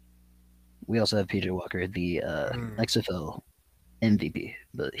 We also have PJ Walker, the XFL MVP,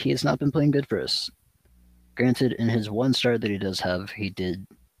 but he has not been playing good for us. Granted, in his one start that he does have, he did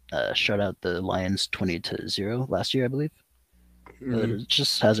shut out the Lions 20-0 last year, I believe. But Mm-hmm. it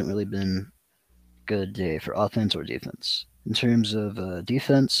just hasn't really been a good day for offense or defense. In terms of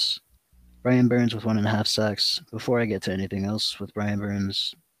defense, Brian Burns with 1.5 sacks. Before I get to anything else with Brian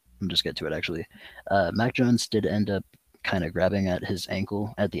Burns, I'll just get to it actually. Mac Jones did end up kind of grabbing at his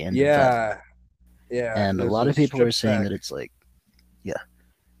ankle at the end of that, Yeah. and a There's lot a of people were strip saying sack. that it's like, yeah,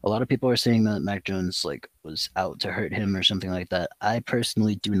 a lot of people are saying that Mac Jones like was out to hurt him or something like that. I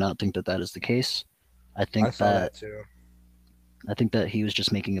personally do not think that that is the case. I I think saw that that too. I think that he was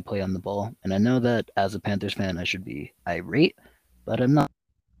just making a play on the ball, and I know that as a Panthers fan, I should be irate, but I'm not.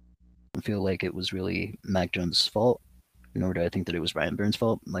 I don't feel like it was really Mac Jones' fault, nor do I think that it was Brian Burns'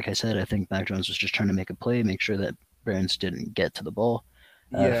 fault. Like I said, I think Mac Jones was just trying to make a play, make sure that Burns didn't get to the ball.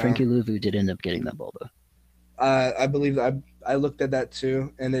 Yeah. Frankie Louvu did end up getting that ball though. I believe I looked at that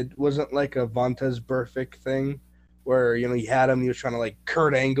too, and it wasn't like a Vontez Burfict thing, where he had him, he was trying to like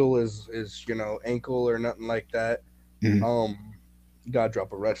Kurt Angle his ankle or nothing like that. Mm-hmm. Um, gotta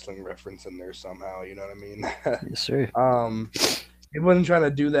drop a wrestling reference in there somehow. You know what I mean? Yes, sir. He wasn't trying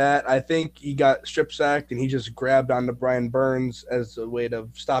to do that. I think he got strip sacked and he just grabbed onto Brian Burns as a way of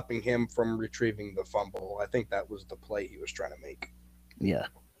stopping him from retrieving the fumble. I think that was the play he was trying to make. Yeah.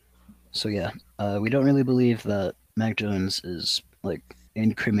 So yeah, we don't really believe that Mac Jones is like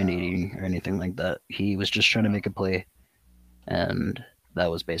incriminating or anything like that. He was just trying to make a play, and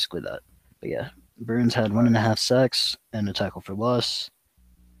that was basically that. But yeah, Burns had 1.5 sacks and a tackle for loss.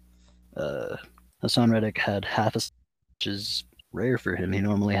 Uh, Hassan Reddick had half a sack, which is rare for him. He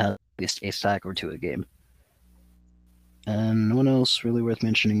normally has at least a sack or two a game. And no one else really worth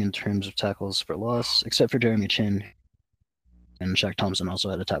mentioning in terms of tackles for loss, except for Jeremy Chin, and Shaq Thompson also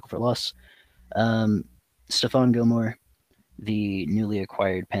had a tackle for loss. Stephon Gilmore, the newly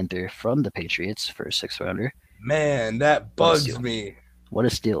acquired Panther from the Patriots for a 6th rounder. Man, that What a bugs steal. me. What a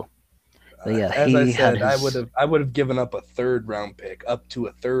steal. But yeah, As I he had said, his. I would have given up a 3rd-round pick, up to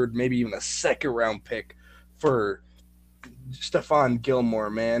a third, maybe even a 2nd-round pick for Stephon Gilmore,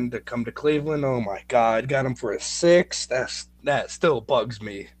 man, to come to Cleveland. Oh my God, got him for a 6. That still bugs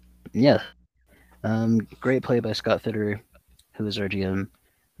me. Yeah. Great play by Scott Fitterer, who is our GM.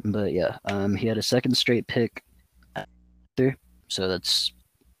 But yeah, he had a second straight pick after, so that's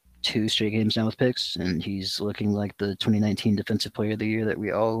 2 straight games now with picks, and he's looking like the 2019 Defensive Player of the Year that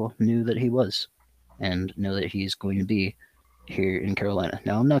we all knew that he was, and know that he's going to be here in Carolina.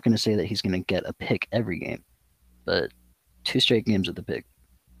 Now, I'm not going to say that he's going to get a pick every game, but 2 straight games with the pick,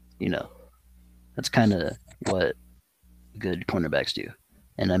 that's kind of what good cornerbacks do,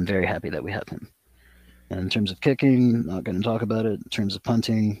 and I'm very happy that we have him. And in terms of kicking, not going to talk about it. In terms of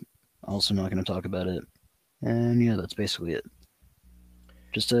punting, also not going to talk about it. And yeah, that's basically it.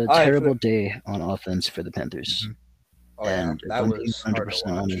 Just a All right, terrible day on offense for the Panthers. oh yeah, And if that I'm being was hard to 100%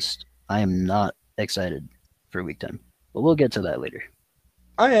 watch. honest, I am not excited for week 10. But we'll get to that later.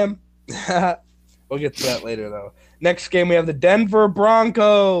 I am. We'll get to that later, though. Next game, we have the Denver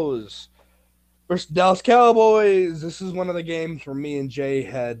Broncos versus Dallas Cowboys. This is one of the games where me and Jay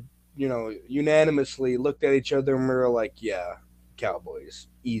had, unanimously looked at each other and we were like, yeah, Cowboys.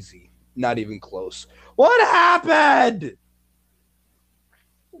 Easy. Not even close. What happened?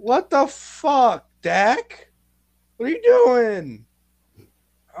 What the fuck, Dak? What are you doing?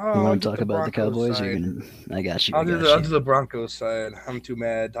 Oh, You I'll want to get talk the about the Broncos Cowboys? side. Or you're gonna... I got you. I'll do the Broncos side. I'm too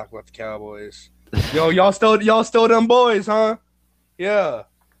mad talking about the Cowboys. Yo, y'all still them boys, huh? Yeah.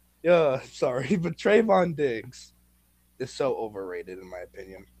 Sorry, but Trayvon Diggs is so overrated in my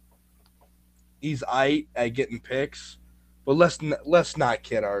opinion. He's aight at getting picks, but let's not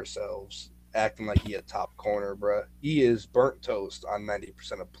kid ourselves acting like he a top corner, bruh. He is burnt toast on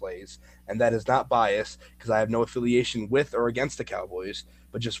 90% of plays, and that is not bias because I have no affiliation with or against the Cowboys,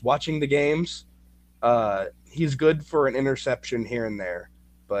 but just watching the games, he's good for an interception here and there,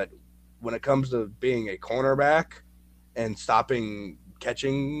 but when it comes to being a cornerback and stopping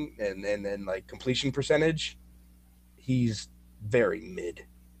catching and like completion percentage, he's very mid.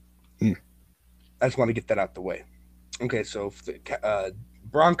 Mm. I just want to get that out the way. Okay, so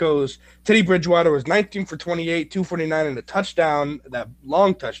Broncos, Teddy Bridgewater was 19 for 28, 249 and a touchdown. That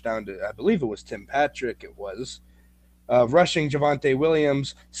long touchdown to, I believe it was Tim Patrick. It was. Rushing Javonte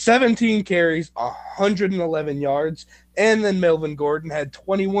Williams, 17 carries, 111 yards. And then Melvin Gordon had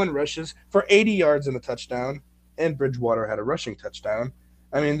 21 rushes for 80 yards and a touchdown. And Bridgewater had a rushing touchdown.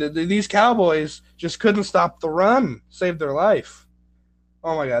 I mean, these Cowboys just couldn't stop the run, saved their life.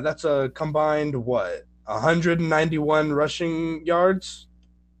 Oh my God, that's a combined what? 191 rushing yards?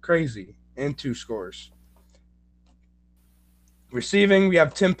 Crazy. And 2 scores. Receiving, we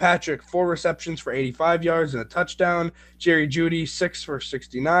have Tim Patrick, 4 receptions for 85 yards and a touchdown. Jerry Jeudy, 6 for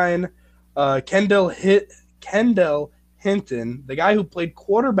 69. Kendall Hinton, the guy who played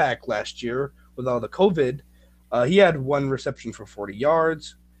quarterback last year with all the COVID, he had 1 reception for 40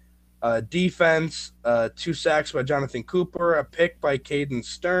 yards. Defense, 2 sacks by Jonathan Cooper, a pick by Caden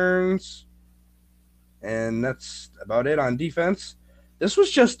Stearns. And that's about it on defense. This was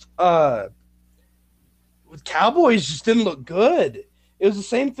just Cowboys just didn't look good. It was the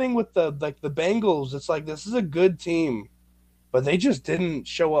same thing with the Bengals. It's like this is a good team, but they just didn't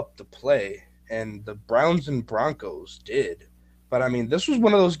show up to play. And the Browns and Broncos did. But I mean, this was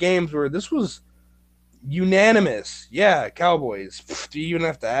one of those games where this was unanimous. Yeah, Cowboys. Do you even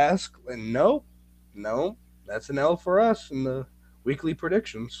have to ask? And no, that's an L for us in the weekly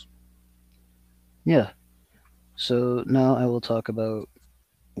predictions. Yeah. So now I will talk about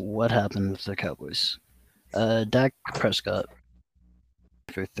what happened with the Cowboys. Dak Prescott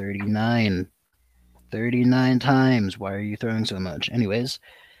for 39 times. Why are you throwing so much? Anyways,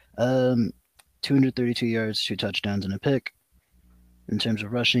 232 yards, 2 touchdowns, and a pick. In terms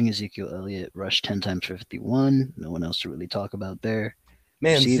of rushing, Ezekiel Elliott rushed 10 times for 51. No one else to really talk about there.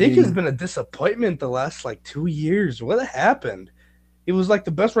 Man, Zeke has been a disappointment the last like 2 years. What happened? He was like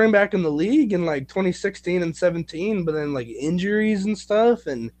the best running back in the league in like 2016 and 17, but then like injuries and stuff.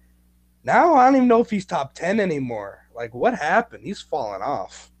 And now I don't even know if he's top 10 anymore. Like, what happened? He's fallen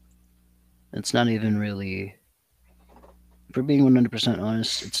off. It's not even really, for being 100%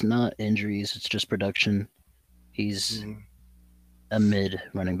 honest, it's not injuries, it's just production. He's a mid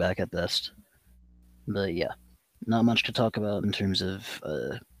running back at best. But yeah, not much to talk about in terms of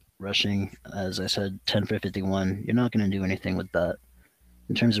rushing. As I said, 10 for 51. You're not going to do anything with that.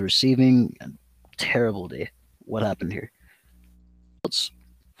 In terms of receiving, terrible day. What happened here? It's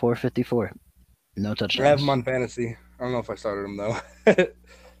 454. No touchdowns. I have him on fantasy. I don't know if I started him though.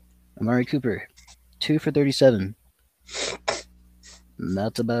 Amari Cooper, 2 for 37. And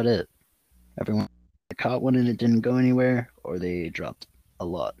that's about it. Everyone caught one and it didn't go anywhere, or they dropped a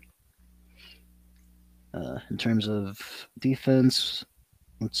lot. In terms of defense,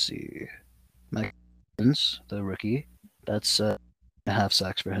 let's see. Mike Evans, the rookie, that's a half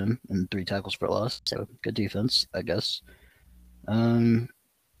sacks for him and 3 tackles for loss. So good defense, I guess. Keanu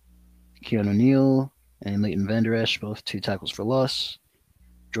Neal and Leighton Vander Esch, both 2 tackles for loss.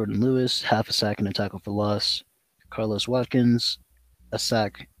 Jordan Lewis, half a sack and a tackle for loss. Carlos Watkins, a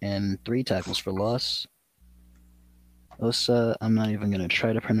sack and 3 tackles for loss. Osa, I'm not even going to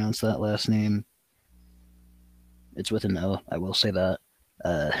try to pronounce that last name. It's with an O, I will say that.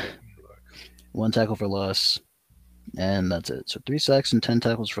 1 tackle for loss, and that's it. So 3 sacks and 10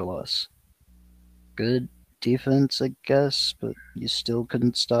 tackles for loss. Good defense, I guess, but you still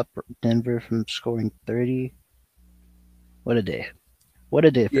couldn't stop Denver from scoring 30. What a day. What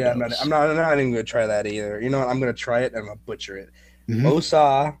a day for Yeah, Dallas. I'm not even gonna try that either. You know what? I'm gonna try it and I'm gonna butcher it. Mhm.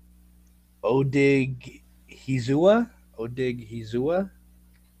 Osa Odig Hizua.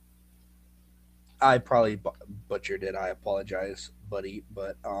 I probably butchered it. I apologize, buddy.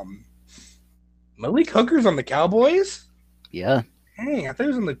 But Malik Hooker's on the Cowboys. Yeah. Dang, I thought he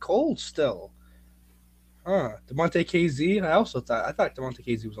was on the Colts still. Huh? Devontae KZ. I thought Devontae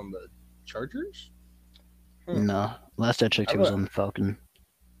KZ was on the Chargers. No. Last I checked, he was on the Falcon.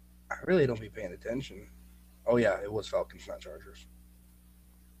 I really don't be paying attention. Oh yeah, it was Falcons, not Chargers.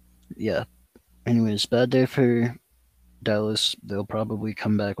 Yeah. Anyways, bad day for Dallas. They'll probably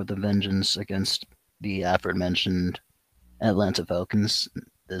come back with a vengeance against the aforementioned Atlanta Falcons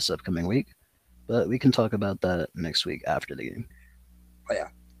this upcoming week. But we can talk about that next week after the game. Oh yeah.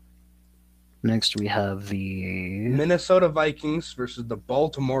 Next, we have the Minnesota Vikings versus the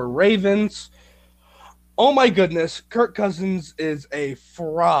Baltimore Ravens. Oh my goodness, Kirk Cousins is a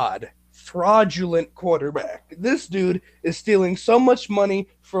fraudulent quarterback. This dude is stealing so much money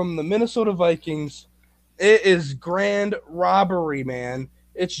from the Minnesota Vikings. It is grand robbery, man.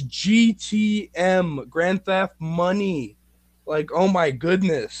 It's GTM, Grand Theft Money. Like, oh my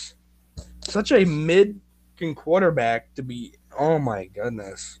goodness. Such a mid quarterback to be, oh my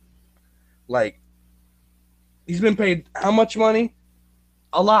goodness. Like, he's been paid how much money?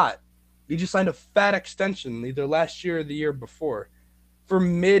 A lot. He just signed a fat extension either last year or the year before for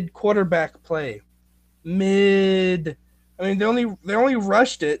mid quarterback play. Mid. I mean, they only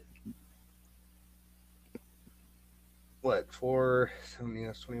rushed it. What, 4, 70,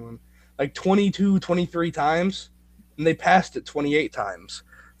 that's 21, like 22, 23 times, and they passed it 28 times.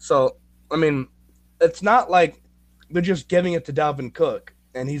 So, I mean, it's not like they're just giving it to Dalvin Cook,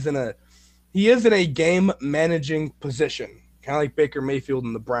 and he is in a game managing position, kind of like Baker Mayfield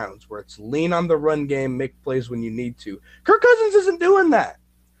and the Browns, where it's lean on the run game, make plays when you need to. Kirk Cousins isn't doing that.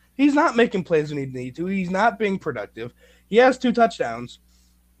 He's not making plays when he needs to. He's not being productive. He has 2 touchdowns,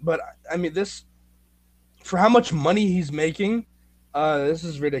 but I mean, this, for how much money he's making, this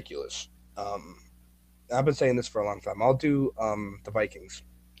is ridiculous. I've been saying this for a long time. I'll do the Vikings.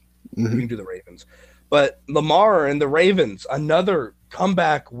 You can do the Ravens. But Lamar and the Ravens, another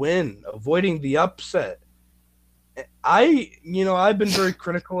comeback win, avoiding the upset. I've been very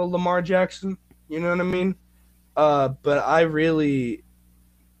critical of Lamar Jackson. You know what I mean? But I really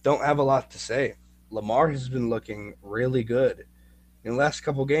don't have a lot to say. Lamar has been looking really good in the last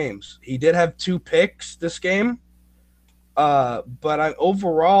couple games. He did have 2 picks this game, but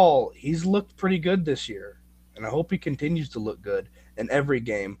overall he's looked pretty good this year, and I hope he continues to look good in every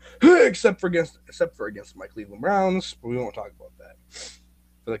game, except for against my Cleveland Browns. But we won't talk about that.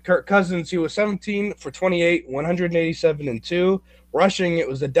 For the Kirk Cousins, he was 17 for 28, 187 and 2. Rushing, it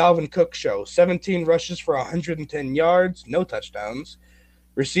was the Dalvin Cook show. 17 rushes for 110 yards, no touchdowns.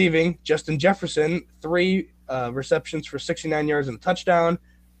 Receiving, Justin Jefferson, 3 receptions for 69 yards and a touchdown.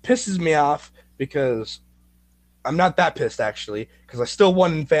 Pisses me off because I'm not that pissed, actually, because I still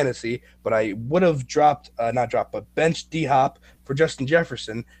won in fantasy, but I would have benched D-Hop for Justin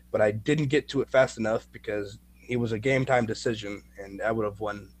Jefferson, but I didn't get to it fast enough because he was a game-time decision, and I would have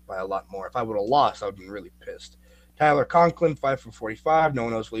won by a lot more. If I would have lost, I would have been really pissed. Tyler Conklin, 5 for 45. No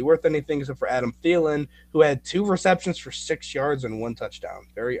one else really worth anything except for Adam Thielen, who had 2 receptions for 6 yards and 1 touchdown.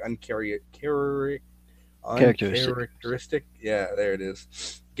 Very uncharacteristic. Yeah, there it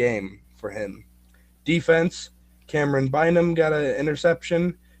is. Game for him. Defense, Cameron Bynum got an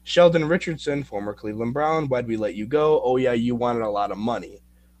interception. Sheldon Richardson, former Cleveland Brown, why'd we let you go? Oh, yeah, you wanted a lot of money.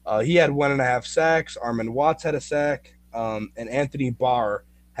 He had 1.5 sacks. Armand Watts had a sack. And Anthony Barr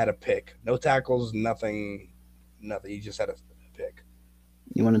had a pick. No tackles, nothing. He just had a pick.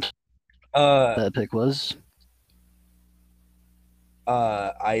 You want to Uh, that pick was?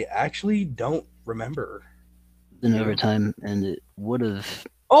 I actually don't remember. In overtime, and it would have.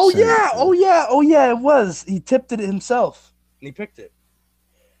 Oh yeah, it was. He tipped it himself, and he picked it.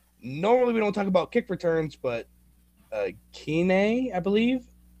 Normally we don't talk about kick returns, but Kine, I believe,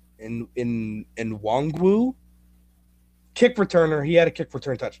 in Wongwu, kick returner, he had a kick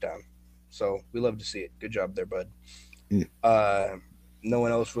return touchdown. So we love to see it. Good job there, bud. No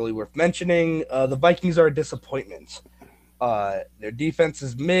one else really worth mentioning. The Vikings are a disappointment. Their defense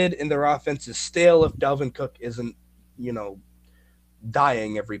is mid and their offense is stale if Dalvin Cook isn't,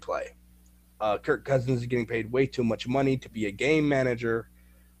 dying every play. Kirk Cousins is getting paid way too much money to be a game manager.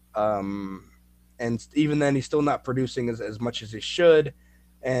 And even then, he's still not producing as much as he should.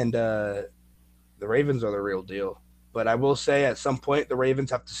 And the Ravens are the real deal. But I will say at some point, the Ravens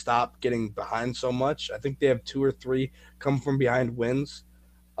have to stop getting behind so much. I think they have 2 or 3 come from behind wins.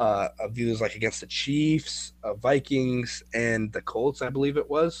 Of these, like against the Chiefs, Vikings, and the Colts, I believe it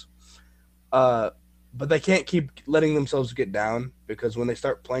was. But they can't keep letting themselves get down, because when they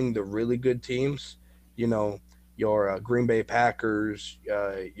start playing the really good teams, your Green Bay Packers,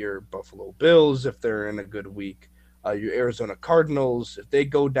 your Buffalo Bills, if they're in a good week, your Arizona Cardinals, if they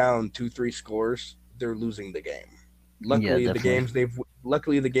go down 2-3 scores, they're losing the game. Luckily, Yeah, the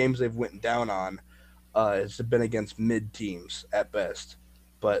games they've went down on has been against mid teams at best.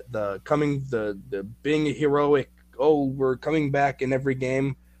 But the being a heroic, we're coming back in every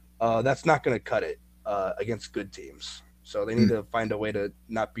game, that's not going to cut it against good teams. So they need to find a way to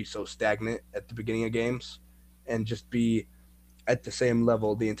not be so stagnant at the beginning of games and just be at the same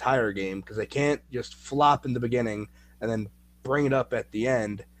level the entire game, because they can't just flop in the beginning and then bring it up at the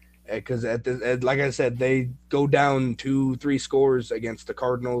end because like I said, they go down 2, 3 scores against the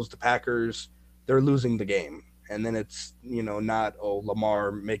Cardinals, the Packers, they're losing the game, and then it's not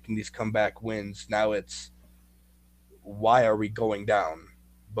Lamar making these comeback wins. Now it's why are we going down?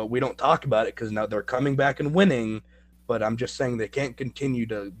 But we don't talk about it because now they're coming back and winning. But I'm just saying they can't continue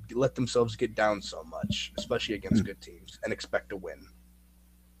to let themselves get down so much, especially against good teams, and expect to win.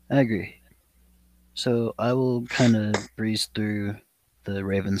 I agree. So I will kind of breeze through the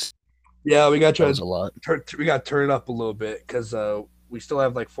Ravens. Yeah, we got That to was a lot. we got to turn it up a little bit because we still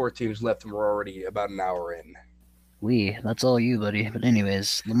have like 4 teams left, and we're already about an hour in. That's all you, buddy. But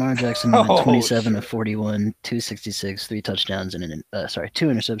anyways, Lamar Jackson went Oh 27 of shit! 41, 266, 3 touchdowns, and 2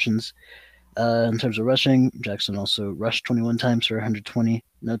 interceptions. In terms of rushing, Jackson also rushed 21 times for 120,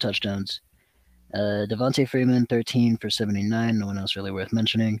 no touchdowns. Devontae Freeman, 13 for 79, no one else really worth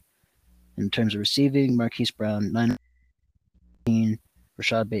mentioning. In terms of receiving, Marquise Brown, 9 for 15,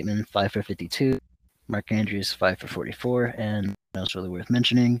 Rashad Bateman, 5 for 52, Mark Andrews, 5 for 44, and no one else really worth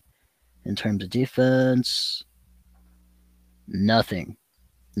mentioning. In terms of defense, nothing.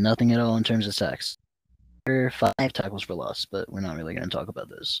 Nothing at all in terms of sacks. 5 tackles for loss, but we're not really going to talk about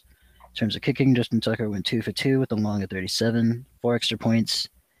those. In terms of kicking, Justin Tucker went 2 for 2 with a long of 37, 4 extra points,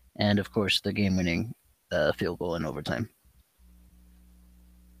 and of course the game-winning field goal in overtime.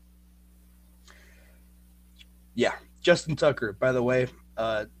 Yeah, Justin Tucker, by the way,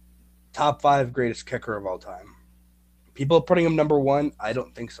 top 5 greatest kicker of all time. People are putting him number 1. I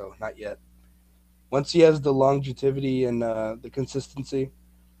don't think so, not yet. Once he has the longevity and the consistency,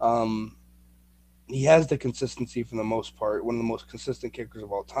 he has the consistency for the most part, one of the most consistent kickers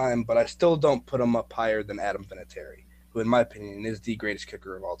of all time, but I still don't put him up higher than Adam Vinatieri, who in my opinion is the greatest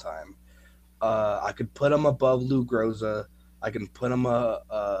kicker of all time. I could put him above Lou Groza. I can put him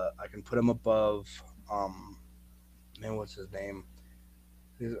above man, what's his name?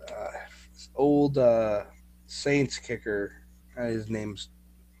 His old Saints kicker. His name's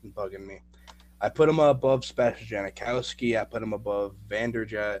bugging me. I put him above Sebastian Janikowski. I put him above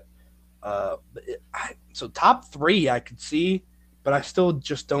Vanderjagt. So top 3 I could see, but I still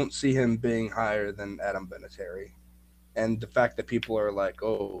just don't see him being higher than Adam Vinatieri. And the fact that people are like,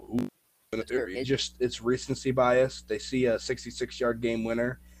 "Oh, Vinatieri," it's recency bias. They see a 66-yard game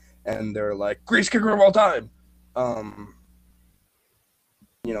winner, and they're like, "Greatest kicker of all time." How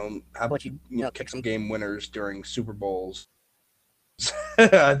about you kick some game winners during Super Bowls?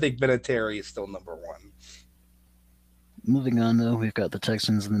 I think Vinatieri is still number 1. Moving on, though, we've got the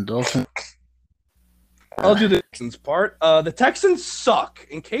Texans and the Dolphins. I'll do the Texans part. The Texans suck.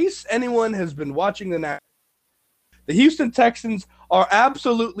 In case anyone has been watching the Houston Texans are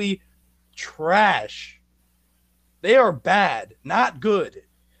absolutely trash. They are bad, not good.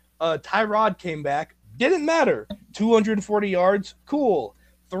 Tyrod came back. Didn't matter. 240 yards, cool.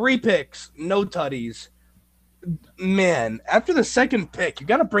 3 picks, no tutties. Man, after the second pick, you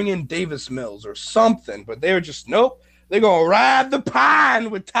got to bring in Davis Mills or something. But they were just, nope. They're going to ride the pine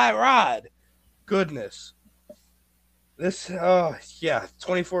with Tyrod. Goodness.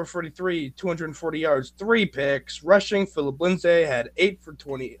 24-43, 240 yards, 3 picks. Rushing, Philip Lindsay had 8 for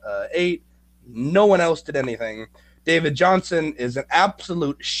 28. No one else did anything. David Johnson is an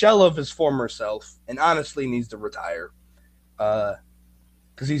absolute shell of his former self and honestly needs to retire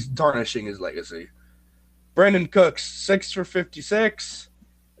because he's tarnishing his legacy. Brandon Cooks, 6 for 56.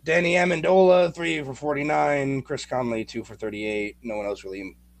 Danny Amendola, 3 for 49. Chris Conley, 2 for 38. No one else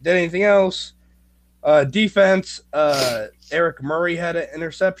really did anything else. Defense, Eric Murray had an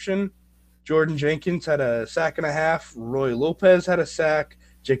interception. Jordan Jenkins had a sack and a half. Roy Lopez had a sack.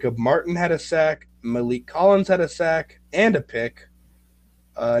 Jacob Martin had a sack. Malik Collins had a sack and a pick.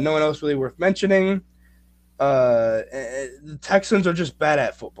 No one else really worth mentioning. The Texans are just bad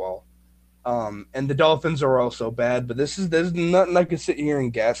at football. And the Dolphins are also bad, but there's nothing I can sit here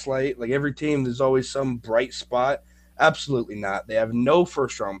and gaslight. Like every team, there's always some bright spot. Absolutely not. They have no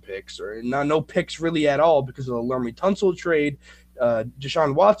first-round picks or no picks really at all because of the Laramie Tunsil trade.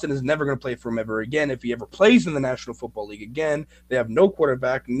 Deshaun Watson is never going to play for him ever again if he ever plays in the National Football League again. They have no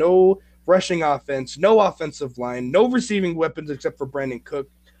quarterback, no rushing offense, no offensive line, no receiving weapons except for Brandon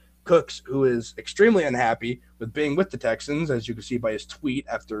Cooks, who is extremely unhappy with being with the Texans, as you can see by his tweet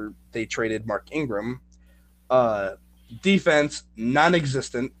after they traded Mark Ingram. Defense,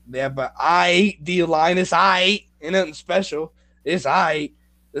 non-existent. They have an I-8 D-line. It's I-8. Ain't nothing special. It's I-8.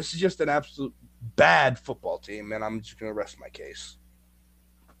 This is just an absolute bad football team, and I'm just going to rest my case.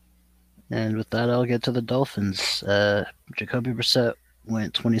 And with that, I'll get to the Dolphins. Jacoby Brissett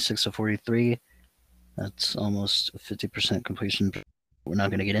went 26 of 43. That's almost a 50% completion. We're not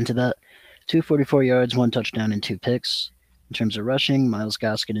going to get into that. 244 yards, 1 touchdown, and 2 picks. In terms of rushing, Miles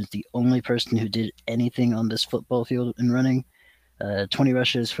Gaskin is the only person who did anything on this football field in running. 20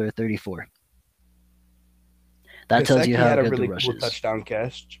 rushes for 34. That tells you Gesicki how had a good the really rush cool is. touchdown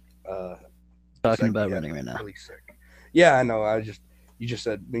catch. Talking Gesicki about had running right now. really sick. Yeah, I know. You just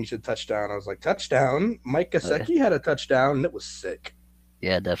said when you said touchdown, I was like touchdown. Mike Oh, yeah. Gesicki had a touchdown, and it was sick.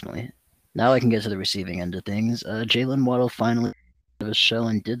 Yeah, definitely. Now I can get to the receiving end of things. Jalen Waddle finally out of his shell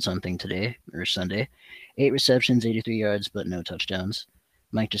and did something today or Sunday. 8 receptions, 83 yards, but no touchdowns.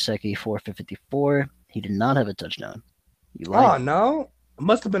 Mike Gesicki 4 for 54. He did not have a touchdown. You lied. Oh no, it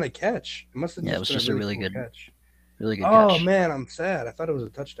must have been a catch. It must have Yeah, it just was been a just a really cool catch. really good Oh catch. man, I'm sad. I thought it was a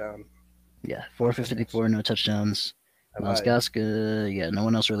touchdown. Yeah, My 4 for goodness, 54, no touchdowns. I Miles lied. Gaskin, yeah, no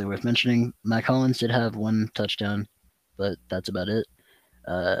one else really worth mentioning. Mac Hollins did have 1 touchdown, but that's about it.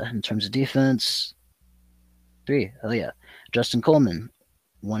 In terms of defense, 3. Oh yeah, Justin Coleman,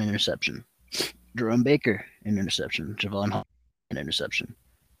 1 interception. Jerome Baker, an interception. Javon Hall, an interception.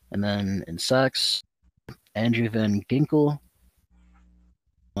 And then in sacks, Andrew Van Ginkel,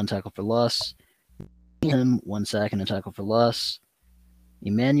 1 tackle for loss. Him, 1 sack and a tackle for loss.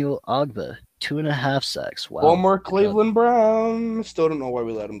 Emmanuel Ogba, 2.5 sacks. Wow. Former Good job. Cleveland Brown. Still don't know why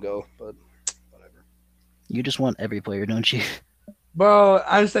we let him go, but whatever. You just want every player, don't you? Bro,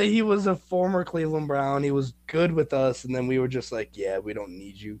 I say he was a former Cleveland Brown. He was good with us, and then we were just like, yeah, we don't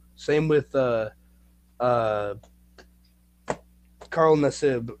need you. Same with uh Carl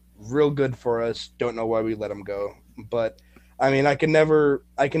Nassib, real good for us. Don't know why we let him go, but I mean, I can never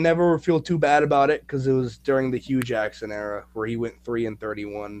feel too bad about it because it was during the Hugh Jackson era where he went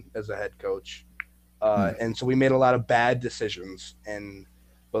 3-31 as a head coach, and so we made a lot of bad decisions.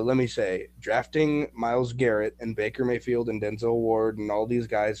 But let me say, drafting Myles Garrett and Baker Mayfield and Denzel Ward and all these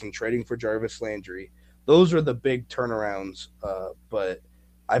guys and trading for Jarvis Landry, those are the big turnarounds. But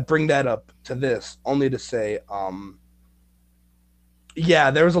I bring that up to this only to say,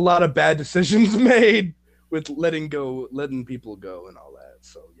 yeah, there was a lot of bad decisions made with letting people go and all that.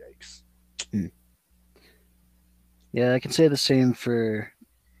 So yikes. Yeah, I can say the same for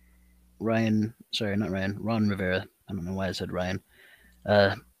Ryan. Sorry, not Ryan. Ron Rivera. I don't know why I said Ryan.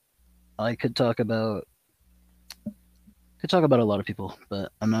 Uh, I could talk about a lot of people,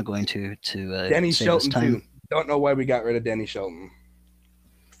 but I'm not going to Danny save us Shelton time. too. Don't know why we got rid of Danny Shelton.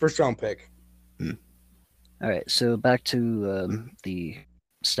 First round pick. Hmm. All right, so back to the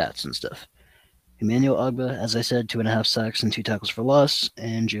stats and stuff. Emmanuel Ogba, as I said, 2.5 sacks and 2 tackles for loss,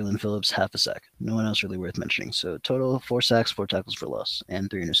 and Jalen Phillips, half a sack. No one else really worth mentioning. So total 4 sacks, 4 tackles for loss, and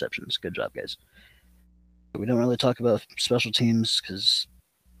 3 interceptions. Good job, guys. We don't really talk about special teams because,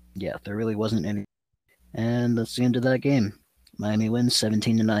 yeah, there really wasn't any. And that's the end of that game. Miami wins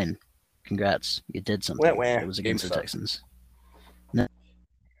 17-9. Congrats, you did Wah, something. wah. It was Game against the sucked. Texans. Now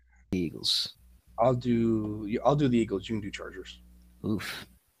the Eagles. I'll do the Eagles. You can do Chargers. Oof.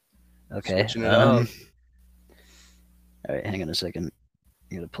 Okay. Switching it up. All right, hang on a second.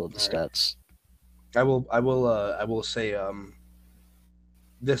 I gotta pull up the All right. stats. I will say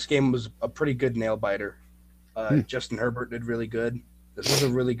this game was a pretty good nail biter. Justin Herbert did really good. This was a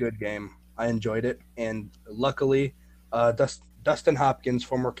really good game. I enjoyed it, and luckily, Dustin Hopkins,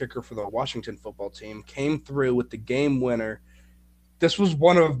 former kicker for the Washington football team, came through with the game winner. This was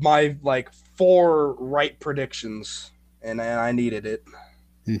one of my 4 right predictions, and I needed it.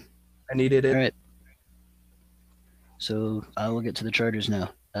 I needed it. All right. So I will get to the Chargers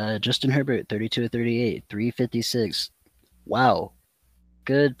now. Justin Herbert, 32 of 38, 356. Wow.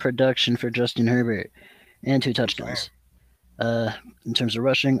 Good production for Justin Herbert. And 2 touchdowns. In terms of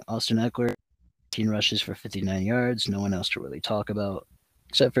rushing, Austin Eckler, 18 rushes for 59 yards. No one else to really talk about,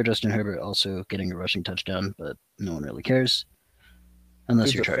 except for Justin Herbert also getting a rushing touchdown, but no one really cares.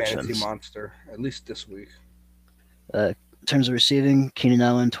 Unless He's you're a Chargers fantasy fans. monster, at least this week. In terms of receiving, Keenan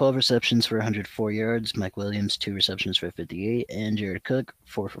Allen, 12 receptions for 104 yards. Mike Williams, 2 receptions for 58. And Jared Cook,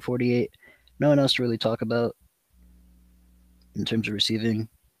 4 for 48. No one else to really talk about in terms of receiving.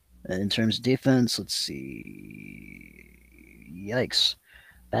 In terms of defense, let's see. Yikes.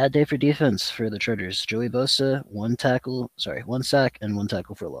 Bad day for defense for the Chargers. Joey Bosa, 1 sack and 1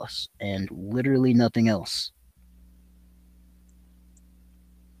 tackle for loss. And literally nothing else.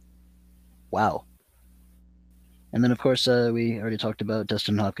 Wow. And then, of course, we already talked about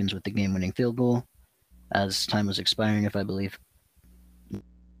Dustin Hopkins with the game-winning field goal, as time was expiring, if I believe.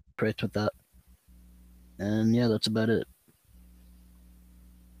 Correct with that. And yeah, that's about it.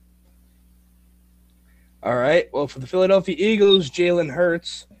 All right. Well, for the Philadelphia Eagles, Jalen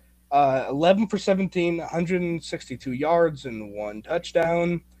Hurts, 11 for 17, 162 yards and 1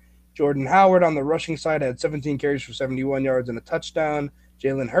 touchdown. Jordan Howard on the rushing side had 17 carries for 71 yards and a touchdown.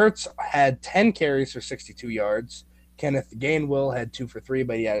 Jalen Hurts had 10 carries for 62 yards. Kenneth Gainwell had 2 for 3,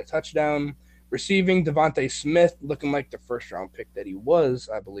 but he had a touchdown. Receiving, Devontae Smith, looking like the first round pick that he was,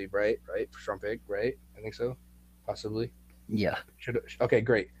 I believe, right? Right? First round pick, right? I think so. Possibly. Yeah. Okay,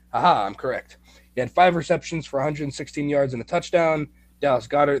 great. Aha, I'm correct. He had 5 receptions for 116 yards and a touchdown. Dallas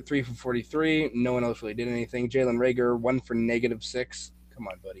Goedert, 3 for 43. No one else really did anything. Jalen Reagor, 1 for -6. Come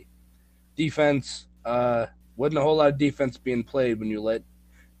on, buddy. Defense, wasn't a whole lot of defense being played when you let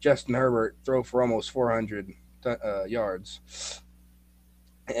Justin Herbert throw for almost 400 yards.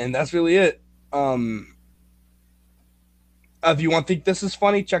 And that's really it. If you want to think this is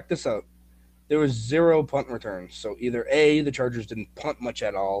funny, check this out. There was 0 punt returns. So either A, the Chargers didn't punt much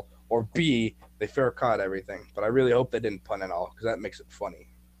at all, or B, they fair caught everything. But I really hope they didn't punt at all because that makes it funny.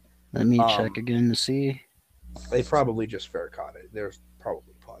 Let me check again to see. They probably just fair caught it. There's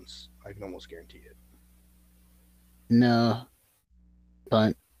probably punts. I can almost guarantee it. No.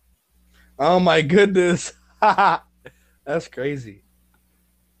 Punt. Oh my goodness. That's crazy.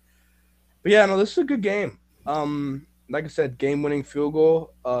 But yeah, no, this is a good game. Like I said, game-winning field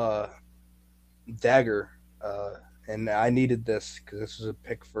goal, dagger, and I needed this because this was a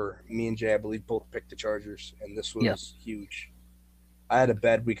pick for me and Jay. I believe both picked the Chargers, and this was huge. I had a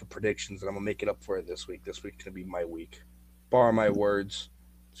bad week of predictions, and I'm gonna make it up for it this week. This week's gonna be my week. Borrow my words.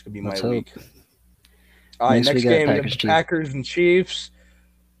 It's gonna be my week. All right, next game we have the Packers and Chiefs.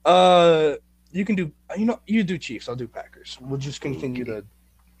 You can do you do Chiefs. I'll do Packers. We'll just continue the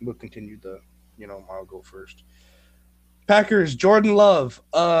I'll go first. Packers, Jordan Love.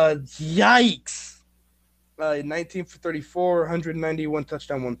 Yikes. 19 for 34, 191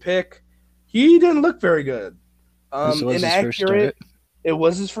 touchdown, 1 pick. He didn't look very good. Inaccurate. It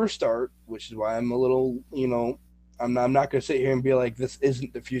was his first start, which is why I'm a little, I'm not going to sit here and be like, this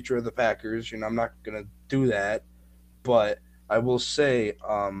isn't the future of the Packers. I'm not going to do that. But I will say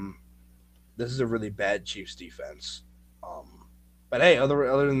this is a really bad Chiefs defense. But hey,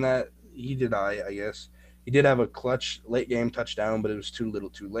 other than that, he did I guess. He did have a clutch late-game touchdown, but it was too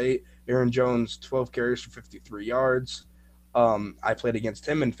little too late. Aaron Jones, 12 carries for 53 yards. I played against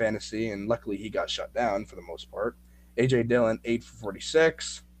him in fantasy, and luckily he got shut down for the most part. A.J. Dillon, 8 for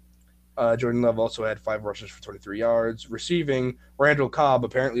 46. Jordan Love also had 5 rushes for 23 yards. Receiving, Randall Cobb,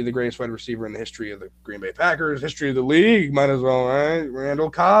 apparently the greatest wide receiver in the history of the Green Bay Packers, history of the league, might as well, right?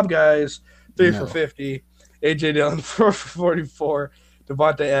 Randall Cobb, guys, 3 for 50. A.J. Dillon, 4 for 44.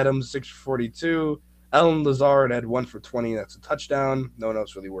 Devontae Adams, 6 for 42. Allen Lazard had 1 for 20. That's a touchdown. No one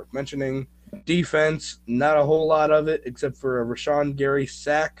else really worth mentioning. Defense, not a whole lot of it except for a Rashawn Gary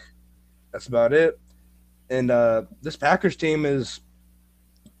sack. That's about it. And this Packers team it's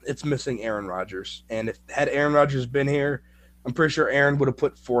missing Aaron Rodgers. And if had Aaron Rodgers been here, I'm pretty sure Aaron would have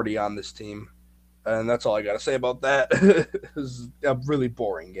put 40 on this team. And that's all I got to say about that. It was a really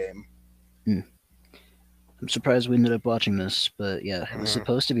boring game. I'm surprised we ended up watching this, but yeah, it was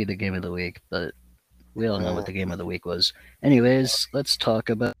supposed to be the game of the week, but we all know what the game of the week was. Anyways, let's talk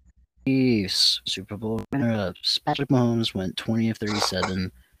about Chiefs. Super Bowl runner-ups. Patrick Mahomes went 20 of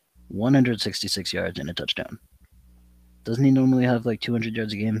 37, 166 yards and a touchdown. Doesn't he normally have like 200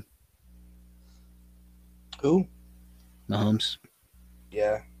 yards a game? Who? Mahomes.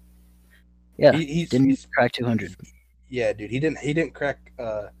 Yeah. Yeah. He didn't crack 200. Yeah, dude. He didn't crack.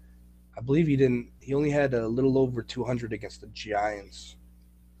 I believe he didn't. He only had a little over 200 against the Giants.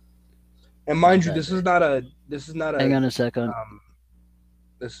 And mind you, this is not a. Hang on a second.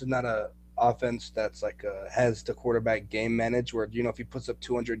 This is not a offense that's like has the quarterback game managed where if he puts up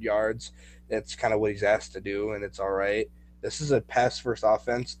 200 yards, that's kind of what he's asked to do, and it's all right. This is a pass first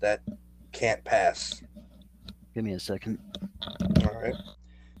offense that can't pass. Give me a second. All right.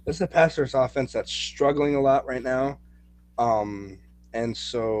 This is a pass first offense that's struggling a lot right now, and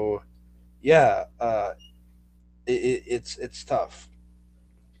so yeah, it's tough.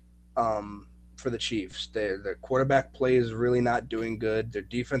 For the Chiefs, their quarterback play is really not doing good. Their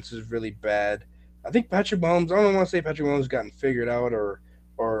defense is really bad. I think Patrick Mahomes. I don't want to say Patrick Mahomes gotten figured out or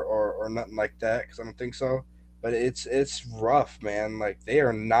nothing like that because I don't think so. But it's rough, man. Like they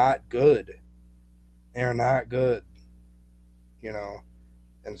are not good. They are not good.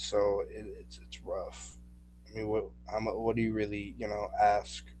 And so it's rough. I mean, what do you really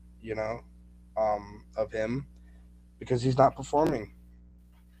ask of him because he's not performing.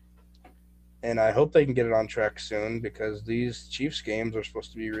 And I hope they can get it on track soon because these Chiefs games are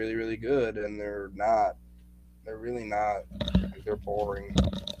supposed to be really, really good, and they're not. They're really not. They're boring.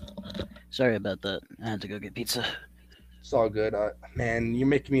 Sorry about that. I had to go get pizza. It's all good. Man, you're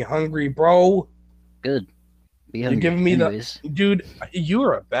making me hungry, bro. Good. You're giving me dude.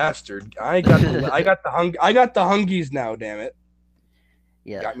 You're a bastard. I got the hungies now. Damn it.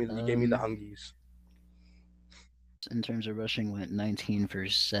 Yeah. You gave me the hungies. in terms of rushing went 19 for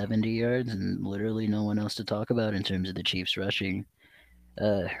 70 yards, and literally no one else to talk about in terms of the Chiefs rushing.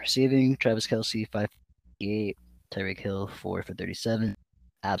 Receiving, Travis Kelsey 5 for 58, Tyreek Hill 4 for 37.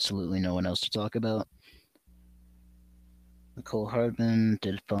 Absolutely no one else to talk about. Nicole Hardman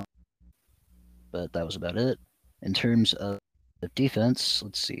did fun, but that was about it. In terms of defense,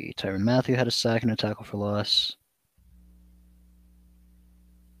 let's see. Tyrann Mathieu had a sack and a tackle for loss.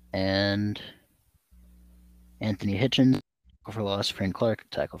 And Anthony Hitchens, tackle for loss. Frank Clark,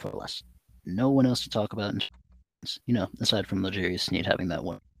 tackle for loss. No one else to talk about, aside from L'Jarius Sneed having that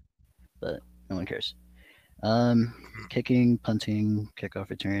one. But no one cares. Kicking, punting, kickoff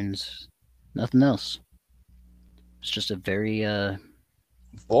returns, nothing else. It's just a very,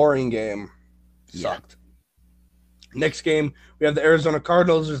 Boring game. yeah. Sucked. Next game, we have the Arizona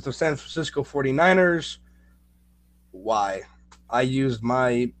Cardinals versus the San Francisco 49ers. Why? I used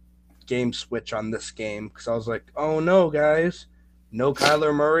my game switch on this game because I was like, oh no, guys. No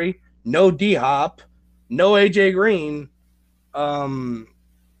Kyler Murray, no D Hop, no AJ Green. Um,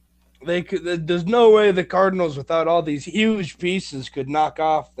 there's no way the Cardinals without all these huge pieces could knock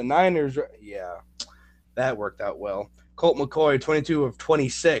off the Niners. Yeah, that worked out well. Colt McCoy, 22 of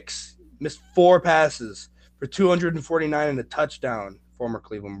 26, missed 4 passes for 249 and a touchdown. Former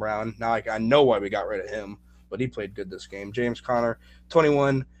Cleveland Brown. Now I know why we got rid of him, but he played good this game. James Conner,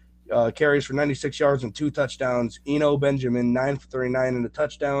 21 carries for 96 yards and 2 touchdowns. Eno Benjamin, 9 for 39 and a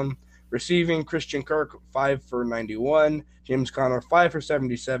touchdown. Receiving, Christian Kirk, 5 for 91. James Conner, 5 for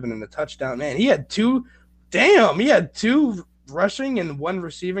 77 and a touchdown. Man, he had two rushing and 1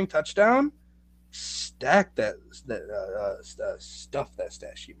 receiving touchdown. Stack that stuff that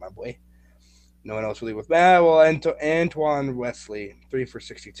stat sheet, my boy. No one else really with that. Well, Antoine Wesley, 3 for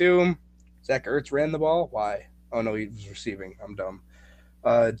 62. Zach Ertz ran the ball. Why? Oh no, he was receiving. I'm dumb.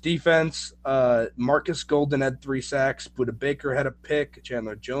 Defense, Marcus Golden had 3 sacks. Buda Baker had a pick.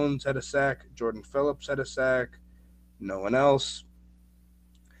 Chandler Jones had a sack. Jordan Phillips had a sack. No one else.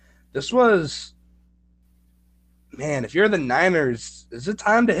 This was, man, if you're the Niners, is it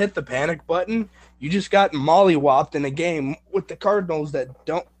time to hit the panic button? You just got mollywopped in a game with the Cardinals that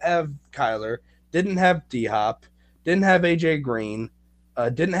don't have Kyler, didn't have D-Hop, didn't have A.J. Green,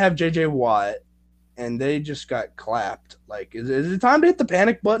 didn't have J.J. Watt, and they just got clapped. Like, is it time to hit the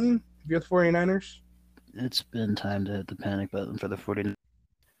panic button if you're the 49ers? It's been time to hit the panic button for the 49ers.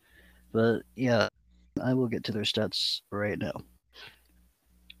 But yeah, I will get to their stats right now.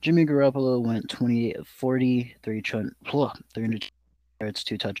 Jimmy Garoppolo went 28 of 40, 300 yards,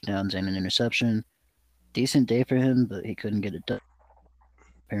 2 touchdowns, and an interception. Decent day for him, but he couldn't get it done,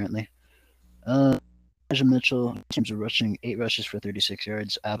 apparently. Elijah Mitchell, in terms of rushing, 8 rushes for 36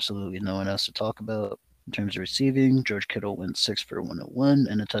 yards. Absolutely no one else to talk about. In terms of receiving, George Kittle went 6 for 101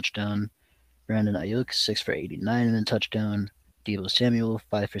 and a touchdown. Brandon Ayuk, 6 for 89 and a touchdown. Deebo Samuel,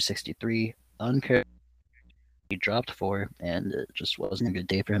 5 for 63. Uncarried, he dropped 4, and it just wasn't a good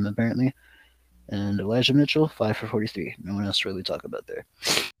day for him, apparently. And Elijah Mitchell, 5 for 43. No one else to really talk about there.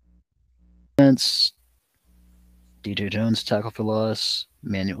 Defense, DJ Jones, tackle for loss.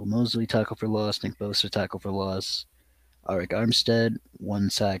 Manuel Mosley, tackle for loss. Nick Bosa, tackle for loss. Arik Armstead, 1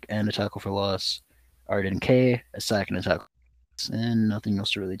 sack and a tackle for loss. Arden Kay, a sack and a tackle for loss. And nothing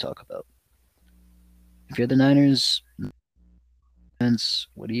else to really talk about. If you're the Niners,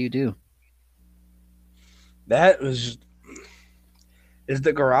 what do you do? That was. Is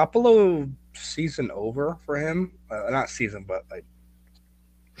the Garoppolo season over for him? Not season, but like,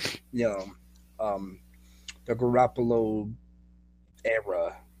 you know, the Garoppolo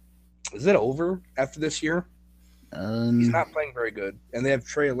era. Is it over after this year? He's not playing very good, and they have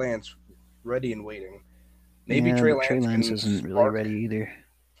Trey Lance ready and waiting. Maybe Yeah, Trey but Trey Lance Lance can isn't really spark. ready either.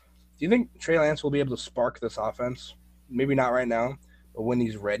 Do you think Trey Lance will be able to spark this offense? Maybe not right now, but when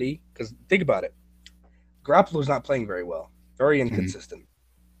he's ready. Because think about it, Garoppolo's not playing very well, very Mm-hmm. inconsistent.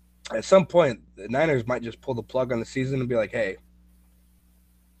 At some point, the Niners might just pull the plug on the season and be like, "Hey,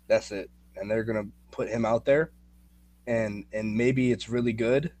 that's it," and they're gonna put him out there, and maybe it's really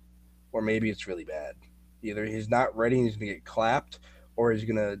good, or maybe it's really bad. Either he's not ready and he's gonna get clapped, or he's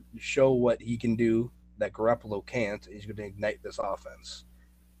gonna show what he can do that Garoppolo can't. He's gonna ignite this offense.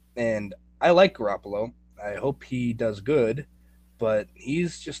 And I like Garoppolo. I hope he does good, but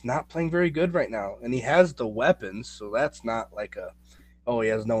he's just not playing very good right now. And he has the weapons, so that's not like a, oh, he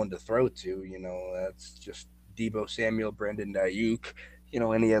has no one to throw to. That's just Debo Samuel, Brandon Ayuk.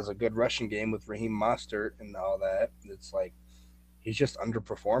 And he has a good rushing game with Raheem Mostert and all that. It's like he's just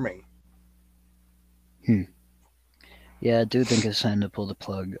underperforming. Hmm. Yeah, I do think it's time to pull the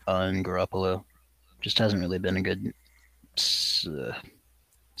plug on Garoppolo. Just hasn't really been a good. It's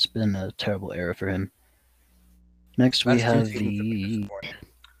been a terrible era for him. Next, we That's two have teams that are the. disappointing.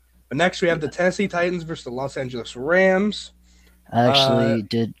 But next we have the Yeah, Tennessee Titans versus the Los Angeles Rams. I Uh, actually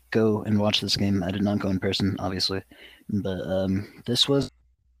did go and watch this game. I did not go in person, obviously, but this was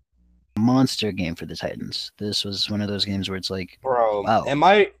a monster game for the Titans. This was one of those games where it's like, bro, wow, am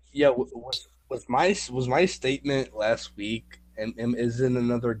I? Yeah, was my statement last week? And is in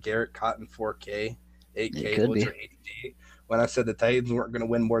another Garrett Cotton 4K, it 8K could be. Ultra HD when I said the Titans weren't going to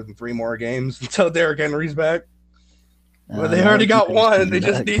win more than 3 more games until Derrick Henry's back. Well, they I already hope got nobody's one. coming They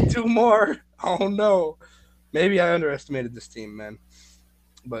just back. need 2 more. Oh no. Maybe I underestimated this team, man.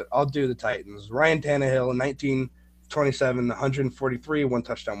 But I'll do the Titans. Ryan Tannehill, 1927, 143, 1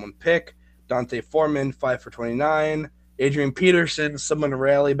 touchdown, 1 pick. Dante Foreman, 5 for 29. Adrian Peterson, someone to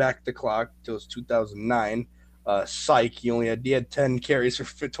rally back the clock till 2009. Psych, he had 10 carries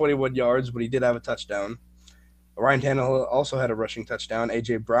for 21 yards, but he did have a touchdown. Ryan Tannehill also had a rushing touchdown.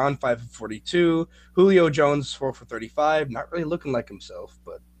 A.J. Brown, 5 for 42. Julio Jones, 4 for 35. Not really looking like himself,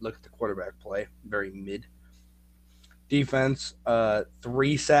 but look at the quarterback play. Very mid. Defense,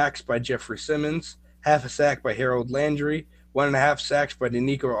 3 sacks by Jeffrey Simmons, half a sack by Harold Landry, 1.5 sacks by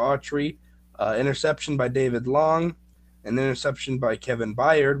Denico Autry, interception by David Long, an interception by Kevin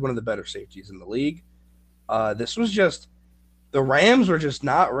Byard, one of the better safeties in the league. This was just the Rams were just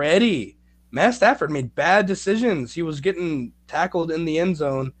not ready. Matt Stafford made bad decisions. He was getting tackled in the end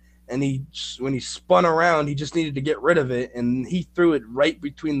zone, and when he spun around, he just needed to get rid of it, and he threw it right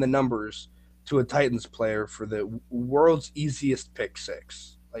between the numbers to a Titans player for the world's easiest pick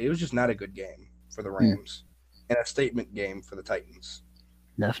six. Like, it was just not a good game for the Hmm, Rams, and a statement game for the Titans.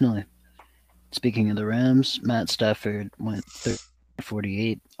 definitely. Speaking of the Rams, Matt Stafford went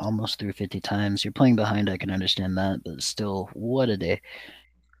 48, almost threw 50 times. You're playing behind, I can understand that, but still, what a day.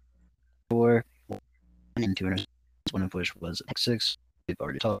 Four and two interceptions, one of which was a six. We've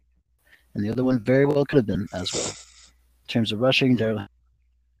already talked, and the other one very well could have been as well. In terms of rushing, they're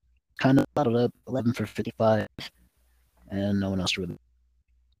kind of bottled up, 11 for 55, and no one else really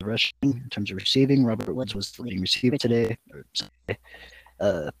rushing. In terms of receiving, Robert Woods was the leading receiver today.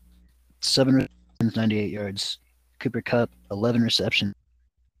 Uh, 7 receptions, 98 yards. Cooper Cup, 11 receptions.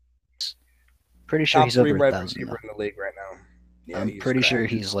 Pretty sure Top he's three over a wide thousand receiver now. in the league right now. Yeah, I'm he's pretty sure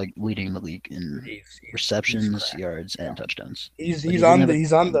cracked. he's like leading the league in He's receptions, cracked. yards, Yeah, and touchdowns. he's But he's he didn't on have the a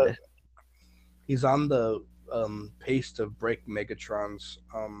he's on touchdown the today. he's on the pace to break Megatron's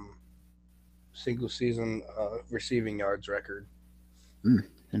single season receiving yards record.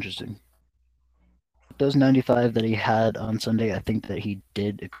 Interesting. Those 95 that he had on Sunday, I think that he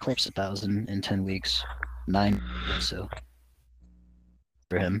did eclipse 1,000 in 10 weeks. 9, so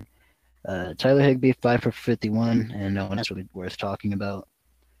for him. Tyler Higbee, 5 for 51, and no one else really worth talking about.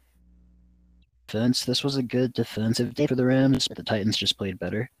 Defense, this was a good defensive day for the Rams, but the Titans just played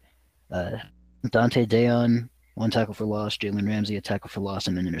better. Uh, Dante Deon, 1 tackle for loss. Jalen Ramsey, a tackle for loss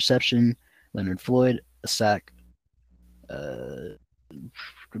and an interception. Leonard Floyd, a sack. Uh,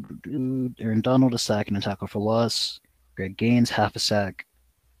 Aaron Donald, a sack and a tackle for loss. Greg Gaines, half a sack.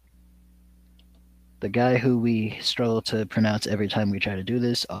 The guy who we struggle to pronounce every time we try to do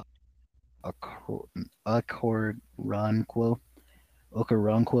this, Okoronkwo,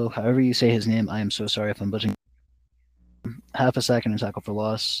 Okoronkwo, however you say his name, I am so sorry if I'm butchering. Half a sack and a tackle for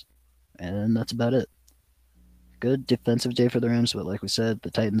loss, and that's about it. Good defensive day for the Rams, but like we said, the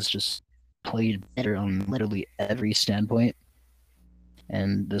Titans just played better on literally every standpoint.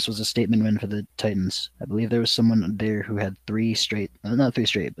 And this was a statement win for the Titans. I believe there was someone there who had 3 straight, not 3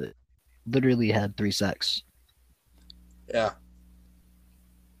 straight, but literally had 3 sacks. Yeah,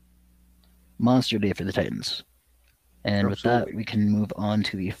 Monster day for the Titans. And with that, absolutely. we can move on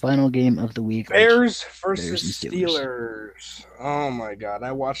to the final game of the week, which Bears Bears versus and Steelers. Steelers. Oh my god,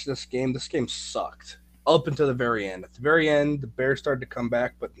 I watched this game. This game sucked up until the very end. At the very end, the Bears started to come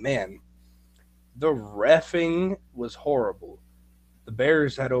back, but man, the refing was horrible. The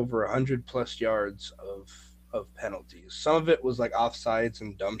Bears had over 100 plus yards of penalties. Some of it was like offsides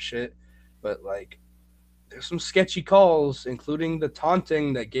and dumb shit, but like there's some sketchy calls, including the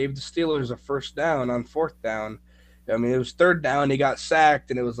taunting that gave the Steelers a first down on fourth down. I mean, it was third down. He got sacked,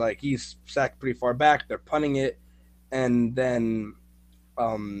 and it was like he's sacked pretty far back. They're punting it, and then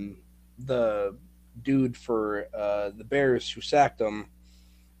um, the dude for the Bears who sacked him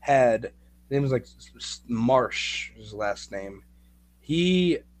had his name was like Marsh, his last name.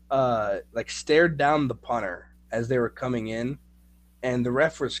 He like stared down the punter as they were coming in, and the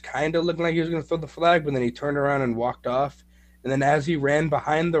ref was kind of looking like he was going to throw the flag, but then he turned around and walked off. And then as he ran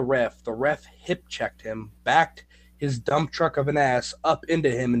behind the ref hip checked him, backed his dump truck of an ass up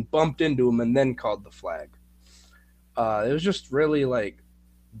into him and bumped into him, and then called the flag. It was just really like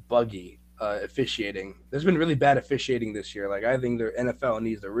buggy. officiating. There's been really bad officiating this year. Like I think the NFL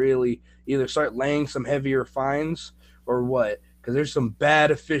needs to really either start laying some heavier fines or what, because there's some bad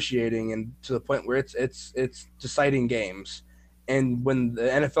officiating and to the point where it's deciding games. And when the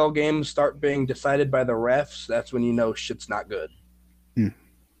NFL games start being decided by the refs, that's when you know shit's not good. Hmm.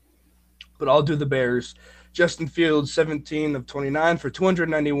 But I'll do the Bears. Justin Fields, 17 of 29 for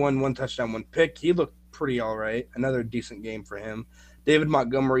 291, one touchdown, one pick. He looked pretty all right. Another decent game for him. David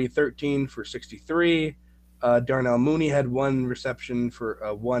Montgomery, 13 for 63. Darnell Mooney had one reception for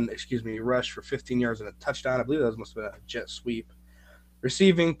rush for 15 yards and a touchdown. I believe that must have been a jet sweep.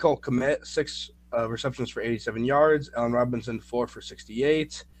 Receiving, Cole Kmet, six receptions for 87 yards. Allen Robinson, 4 for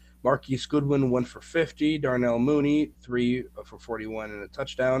 68. Marquise Goodwin, 1 for 50. Darnell Mooney, 3 for 41 and a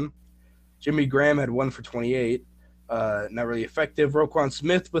touchdown. Jimmy Graham had 1 for 28. Not really effective. Roquan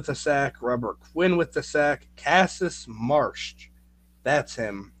Smith with a sack. Robert Quinn with the sack. Cassis Marsh, that's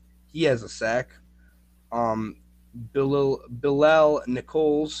him. He has a sack. Bilal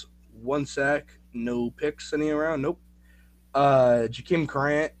Nichols, 1 sack. No picks any around. Nope. Jakeem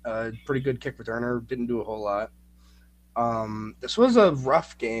Grant, pretty good kick returner. Didn't do a whole lot. This was a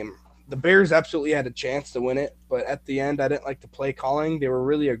rough game. The Bears absolutely had a chance to win it, but at the end, I didn't like the play calling. They were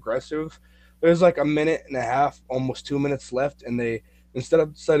really aggressive. There's like a minute and a half, almost 2 minutes left, and they, instead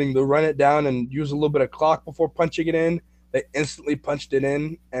of deciding to run it down and use a little bit of clock before punching it in, they instantly punched it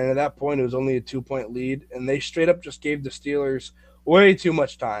in. And at that point, it was only a 2-point lead, and they straight up just gave the Steelers way too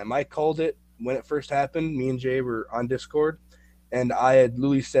much time. I called it when it first happened. Me and Jay were on Discord, and I had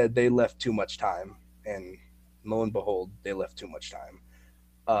literally said they left too much time, and lo and behold, they left too much time.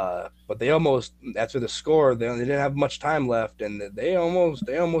 But they almost, after the score, they didn't have much time left, and they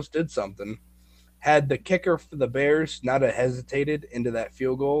almost did something. Had the kicker for the Bears not have hesitated into that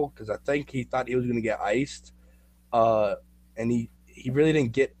field goal, because I think he thought he was going to get iced, and he really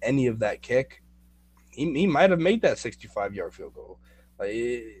didn't get any of that kick. He might have made that 65-yard field goal.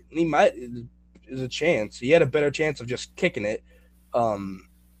 He might. There's a chance. He had a better chance of just kicking it.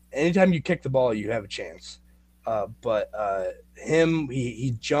 Anytime you kick the ball, you have a chance. But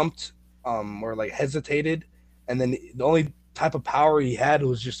he jumped or like hesitated, and then the only type of power he had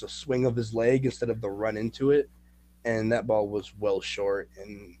was just a swing of his leg instead of the run into it, and that ball was well short,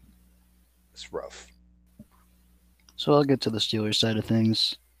 and it's rough. So I'll get to the Steelers side of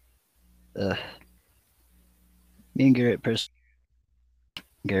things. Me and Garrett,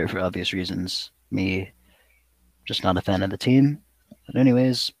 Garrett for obvious reasons. Me, just not a fan of the team. But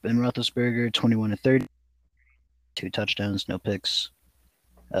anyways, Ben Roethlisberger, 21 to 30, 2 touchdowns, no picks.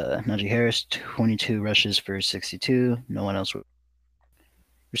 Najee Harris, 22 rushes for 62, no one else.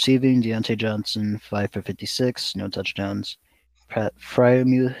 Receiving, Deontay Johnson, 5 for 56, no touchdowns. Pat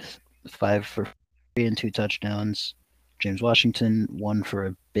Fryermuth, 5 for 3 and 2 touchdowns. James Washington, 1 for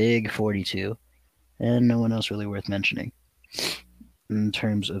a big 42, and no one else really worth mentioning. In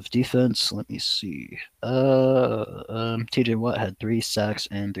terms of defense, let me see. TJ Watt had 3 sacks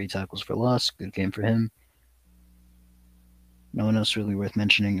and 3 tackles for loss. Good game for him. No one else really worth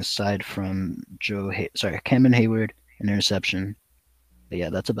mentioning aside from Cameron Hayward, an interception. But yeah,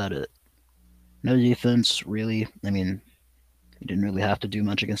 that's about it. No defense, really. I mean, you didn't really have to do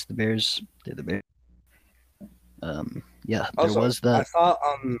much against the Bears. They're the Bears. Yeah, there Also, was that.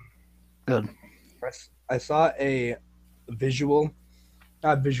 Good. I saw a visual,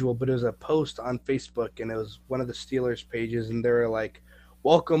 not visual, but it was a post on Facebook, and it was one of the Steelers pages, and they were like,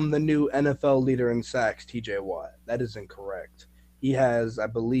 "Welcome the new NFL leader in sacks, TJ Watt." That is incorrect. He has, I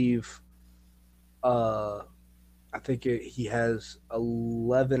believe, he has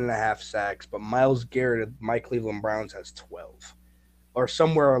 11 and a half sacks, but Myles Garrett of my Cleveland Browns has 12, or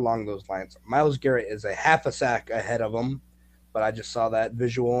somewhere along those lines. Myles Garrett is a half a sack ahead of him, but I just saw that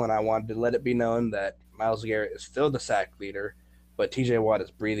visual, and I wanted to let it be known that Myles Garrett is still the sack leader, but TJ Watt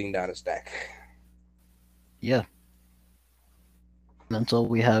is breathing down his neck. Yeah. That's all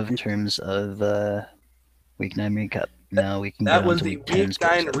we have in terms of Week 9 recap. Now we can That get on was to the Week 10 Week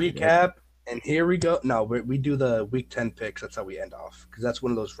 9 recap, and here we go. No, we do the Week 10 picks. That's how we end off, because that's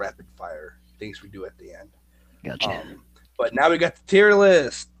one of those rapid fire things we do at the end. Gotcha. But now we got the tier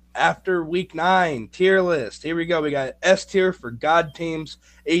list. After Week 9, tier list. Here we go. We got S tier for God teams,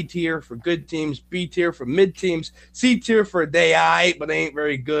 A tier for good teams, B tier for mid teams, C tier for they aight, but they ain't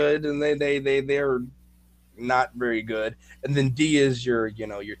very good, and they're not very good. And then D is your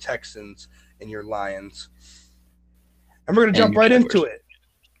Texans and your Lions. And we're gonna jump right into it.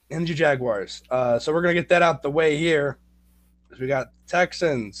 And your Jaguars. So we're gonna get that out the way here. We got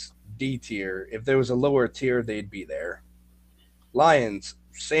Texans, D tier. If there was a lower tier, they'd be there. Lions,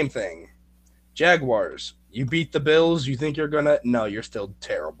 same thing. Jaguars, you beat the Bills. You think you're gonna? No, you're still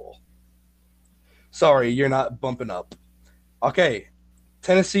terrible. Sorry, you're not bumping up. Okay,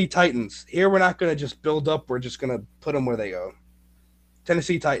 Tennessee Titans. Here we're not going to just build up. We're just going to put them where they go.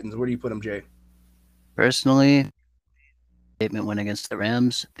 Tennessee Titans. Where do you put them, Jay? Personally, statement win against the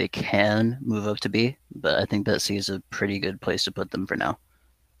Rams. They can move up to B, but I think that C is a pretty good place to put them for now.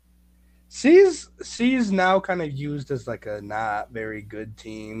 C's now kind of used as like a not very good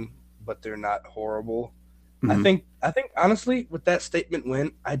team, but they're not horrible. Mm-hmm. I think honestly, with that statement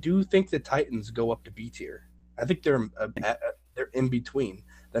win, I do think the Titans go up to B tier. I think they're in between.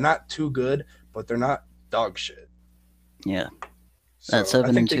 They're not too good, but they're not dog shit. Yeah, that So I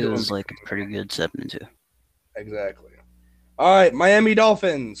seven think and they two go in is like a between. pretty good 7-2. Exactly. All right, Miami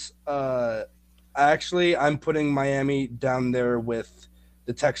Dolphins. Actually, I'm putting Miami down there with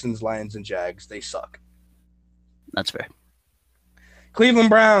the Texans, Lions, and Jags. They suck. That's fair. Cleveland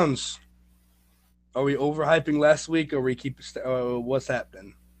Browns. Are we overhyping last week, or we keep? What's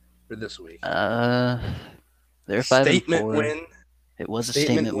happening for this week? They're Statement 5-4. win. It was a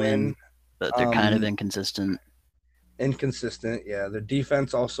Statement statement win. win, but they're kind of Um, inconsistent. inconsistent. Yeah, their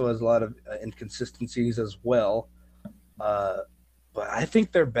defense also has a lot of inconsistencies as well. Uh, but I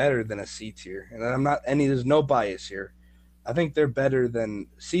think they're better than a C tier, and I'm not any. There's no bias here. I think they're better than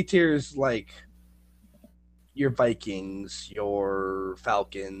C tiers, like your Vikings, your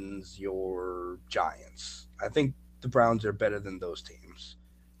Falcons, your Giants. I think the Browns are better than those teams.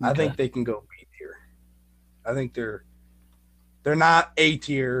 I Okay. think they can go B tier. I think they're not A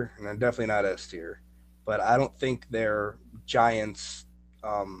tier, and they're definitely not S tier. But I don't think they're Giants,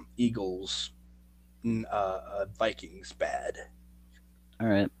 Eagles, Vikings bad. All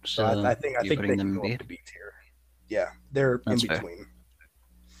right. So So I you're think putting they can them in go up B. to B tier. Yeah, they're in That's fair. between.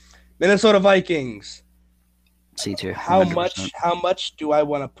 Minnesota Vikings. C tier, How 100%. much do I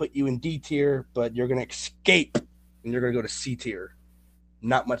want to put you in D tier, but you're gonna escape and you're gonna go to C tier?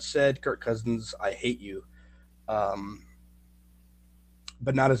 Not much said. Kirk Cousins, I hate you. Um,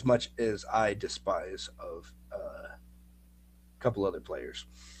 but not as much as I despise of a couple other players.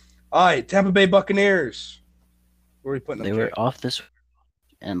 All right, Tampa Bay Buccaneers. Where are we putting them, They were Jay? off this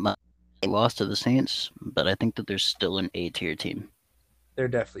and they lost to the Saints, but I think that they're still an A tier team. They're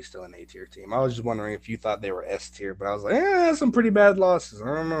definitely still an A tier team. I was just wondering if you thought they were S tier, but I was like, some pretty bad losses. I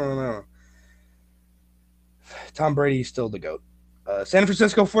don't know. Tom Brady's still the GOAT. San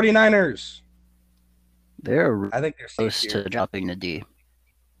Francisco 49ers. They're I think they're C close tier. to dropping to D.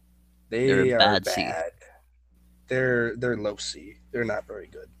 They're a They are bad C. bad. They're low C. They're not very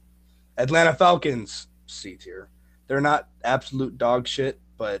good. Atlanta Falcons C tier. They're not absolute dog shit,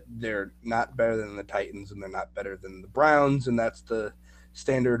 but they're not better than the Titans and they're not better than the Browns, and that's the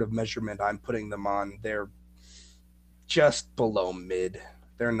standard of measurement I'm putting them on. They're just below mid.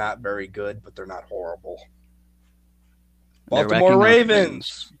 They're not very good, but they're not horrible. They're Baltimore racking off wins,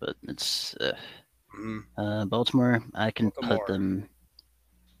 Ravens. but it's Baltimore. I can put Baltimore. them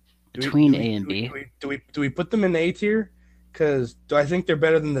between A and B. Do we put them in A tier? Because do I think they're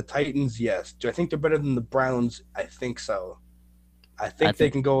better than the Titans? Yes. Do I think they're better than the Browns? I think so. I think they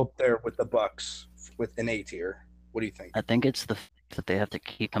can go up there with the Bucks with an A tier. What do you think? I think it's the fact that they have to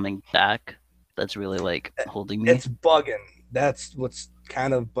keep coming back that's really like holding me. It's bugging. That's what's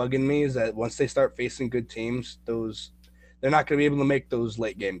kind of bugging me is that once they start facing good teams, they're not going to be able to make those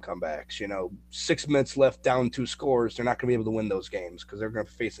late game comebacks. 6 minutes left, down 2 scores. They're not going to be able to win those games because they're going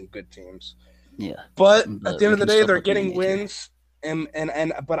to be facing good teams. Yeah, But at but the end we of the can day, still they're put them in getting A tier. wins.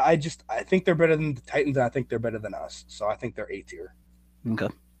 And but I think they're better than the Titans, and I think they're better than us. So I think they're A tier. Okay.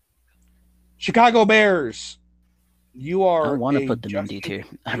 Chicago Bears. You I are want to a put them in D Justin. tier.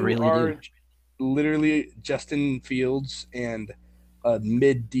 I You really do. are literally Justin Fields and a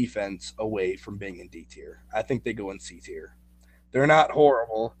mid defense away from being in D tier. I think they go in C tier. They're not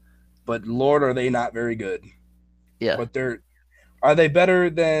horrible, but Lord, are they not very good. Yeah, But are they better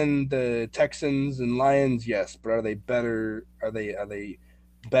than the Texans and Lions? Yes, but are they better? Are they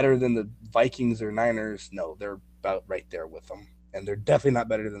better than the Vikings or Niners? No, they're about right there with them, and they're definitely not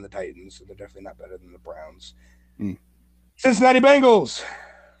better than the Titans. And they're definitely not better than the Browns. Mm. Cincinnati Bengals.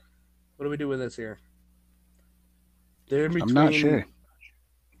 What do we do with this here? They're in between. I'm not sure.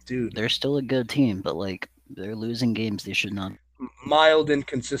 Dude, They're still a good team, but like they're losing games they should not. mild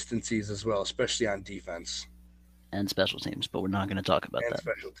inconsistencies as well, especially on defense And special teams, but we're not going to talk about and that.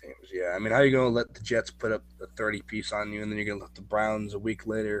 special teams. Yeah, I mean, how are you going to let the Jets put up a 30 piece on you, and then you're going to let the Browns a week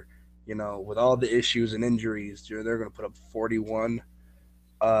later, with all the issues and injuries, they're going to put up 41.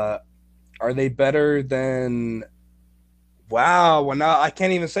 Are they better than? Wow, well now I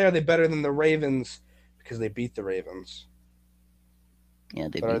can't even say are they better than the Ravens because they beat the Ravens. Yeah,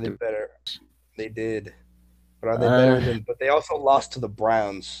 they But are beat they the. better? They did. But are they better Uh, than? But they also lost to the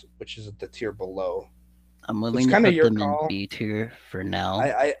Browns, which is the tier below. I'm So it's willing to kind of put your them in call. B tier for now.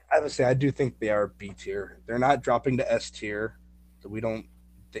 I would say I do think they are B tier. They're not dropping to S tier. So we don't.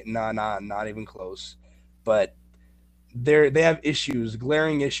 Nah, not even close. But they have issues,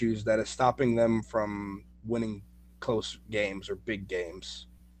 glaring issues that is stopping them from winning close games or big games.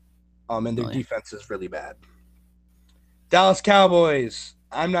 And their Really. defense is really bad. Dallas Cowboys.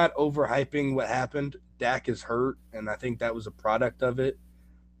 I'm not overhyping what happened. Dak is hurt, and I think that was a product of it.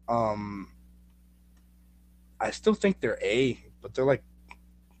 Um, I still think they're A, but they're like,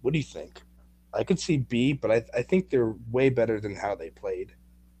 what do you think? I could see B, but I think they're way better than how they played.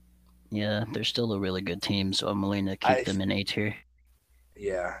 Yeah, they're still a really good team, so I'm willing to keep I them in A tier.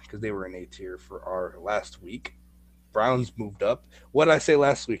 Yeah, because they were in A tier for our last week. Browns moved up. What did I say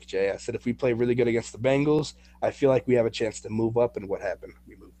last week, Jay? I said if we play really good against the Bengals, I feel like we have a chance to move up. And what happened?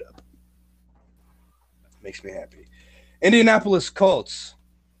 We moved up. Makes me happy. Indianapolis Colts.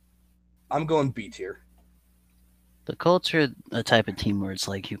 I'm going B tier. The Colts are a type of team where it's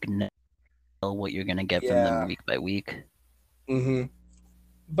like you can never tell what you're gonna get from them Yeah. week by week. Mm-hmm.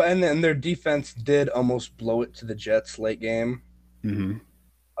 But and then their defense did almost blow it to the Jets late game. Mm-hmm.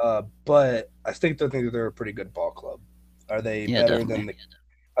 But I think they're a pretty good ball club. Are they Yeah, better than definitely.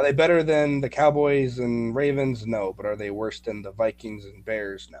 the Are they better than the Cowboys and Ravens? No. But are they worse than the Vikings and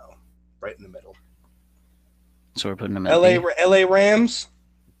Bears? No. Right in the middle. So we're putting them at LA B. LA Rams.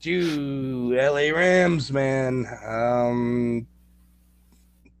 Dude, LA Rams, man.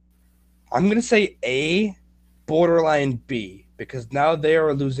 I'm gonna say A, borderline B, because now they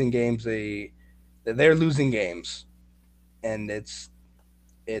are losing games. They're losing games, and it's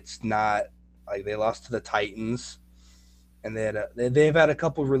not like they lost to the Titans, and they've had a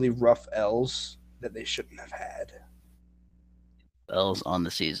couple really rough L's that they shouldn't have had. L's on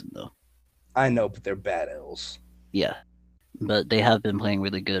the season though. I know, but they're bad L's. Yeah, but they have been playing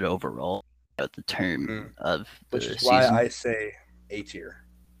really good overall at the term Mm. of Which the is why season. I say A tier.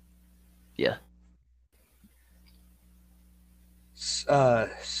 Yeah, Uh,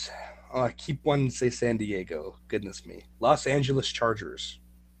 I keep wanting to say San Diego. Goodness me, Los Angeles Chargers.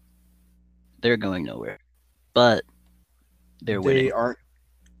 they're going nowhere, but they're They winning. aren't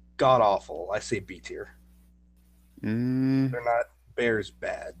god awful. I say B tier. Mm, They're not Bears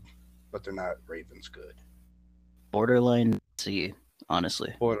bad, but they're not Ravens good. borderline C,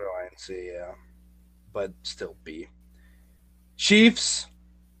 honestly. Borderline C, yeah, but still B. Chiefs.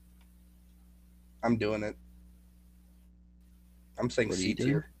 I'm doing it. I'm saying What are you C doing?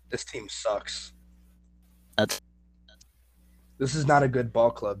 tier. This team sucks. That's This is not a good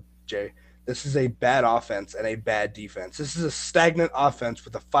ball club, Jay. This is a bad offense and a bad defense. This is a stagnant offense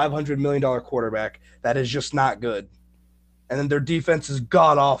with a $500 million quarterback that is just not good. And then their defense is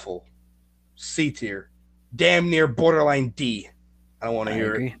god awful. C tier. Damn near borderline D. I don't want to I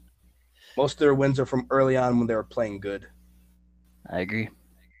hear it. agree. Most of their wins are from early on when they were playing good. I agree.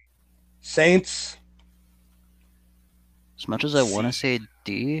 Saints, As much as I want to C. say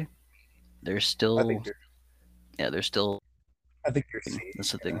D, they're I still think they're yeah, they're still. I think they're C.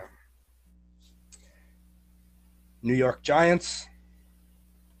 That's the Yeah. thing. New York Giants,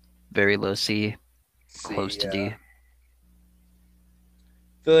 Very low C, close C. to D.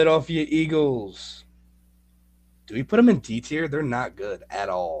 Philadelphia Eagles. Do we put them in D tier? They're not good at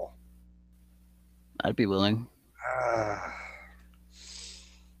all. I'd be willing. Ah,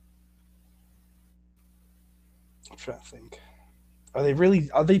 I'm trying to think.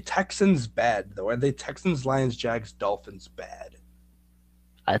 Are they Texans bad though? Are they Texans, Lions, Jags, Dolphins bad?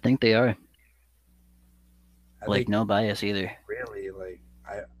 I think they are. Are Like they no bias either. really like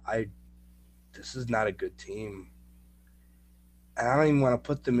I this is not a good team. And I don't even want to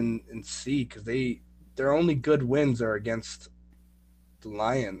put them in C because their only good wins are against the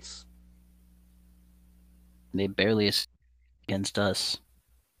Lions. They barely against us.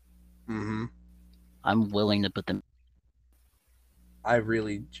 Mm-hmm. I'm willing to put them. I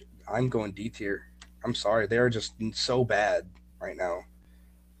really I'm going D tier. I'm sorry, they are just so bad right now.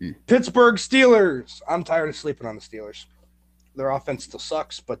 Hmm. Pittsburgh Steelers. I'm tired of sleeping on the Steelers. Their offense still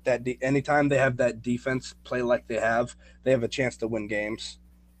sucks, but anytime they have that defense play like they have a chance to win games.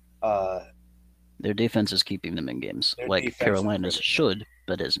 Uh, Their defense is keeping them in games, their like defense is Carolina's really. should,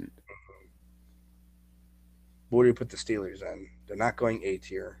 but isn't. Where do you put the Steelers in? They're not going A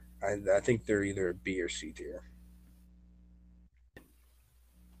tier. I think they're either B or C tier.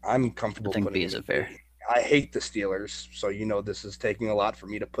 I'm I comfortable think putting B them is a in B. fair. I hate the Steelers, so this is taking a lot for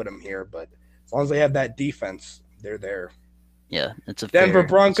me to put them here. But as long as they have that defense, they're there. Yeah, it's a Denver fair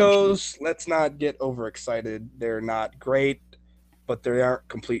assumption. Broncos. Let's not get overexcited. They're not great, but they aren't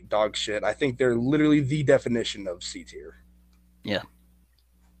complete dog shit. I think they're literally the definition of C tier. Yeah.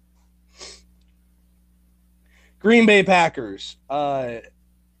 Green Bay Packers.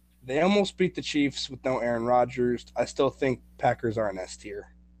 They almost beat the Chiefs with no Aaron Rodgers. I still think Packers are an S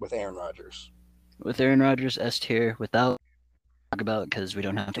tier with Aaron Rodgers. With Aaron Rodgers, S tier. Without talk about because we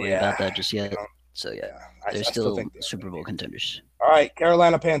don't have to worry Yeah, about that just we yet. don't. So yeah, Yeah, they're I still still think they are. Super Bowl contenders. All right,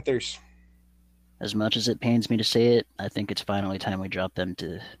 Carolina Panthers. As much as it pains me to say it, I think it's finally time we drop them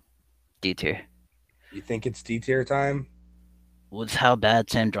to D tier. You think it's D tier time? With how bad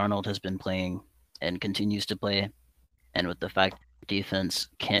Sam Darnold has been playing and continues to play, and with the fact defense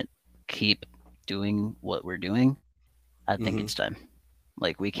can't keep doing what we're doing, I think it's time.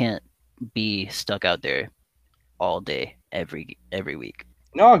 Like we can't be stuck out there all day every week.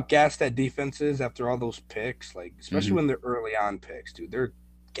 You know how gassed that defense is after all those picks, like especially Mhm. when they're early on picks, dude. They're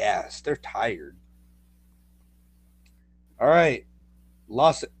gassed. They're tired. All right,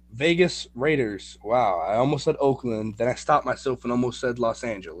 Las Vegas Raiders. Wow, I almost said Oakland, then I stopped myself and almost said Los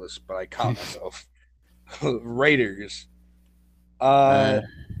Angeles, but I caught myself. Raiders.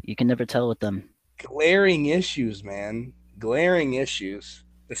 You can never tell with them. Glaring issues, man. Glaring issues.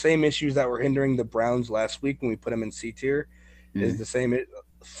 The same issues that were hindering the Browns last week when we put them in C tier is the same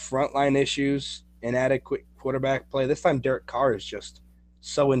frontline issues, inadequate quarterback play. This time Derek Carr is just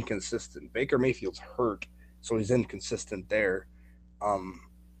so inconsistent. Baker Mayfield's hurt, so he's inconsistent there.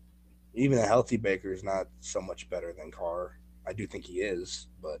 Even a healthy Baker is not so much better than Carr. I do think he is,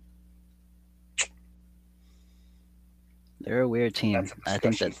 but they're a weird team. I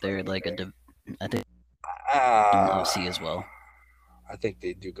think that they're like I think OC as well. I think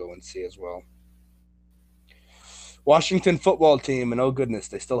they do go in C as well. Washington football team, and oh goodness,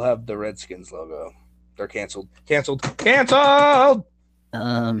 they still have the Redskins logo. They're canceled. Canceled. Canceled!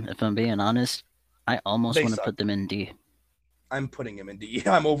 If I'm being honest, I almost want to put them in D. I'm putting them in D.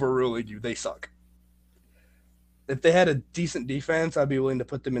 I'm overruling you. They suck. If they had a decent defense, I'd be willing to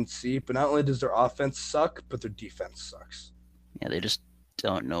put them in C, but not only does their offense suck, but their defense sucks. Yeah, they just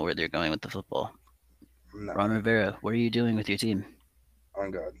don't know where they're going with the football. No. Ron Rivera, what are you doing with your team? Oh,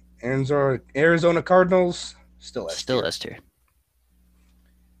 God. Arizona Cardinals, still S tier. Still S tier.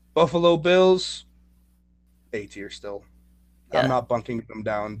 Buffalo Bills, A tier still. Yeah. I'm not bunking them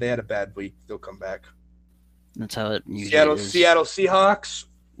down. They had a bad week. They'll come back. That's how it usually is. Seattle Seahawks.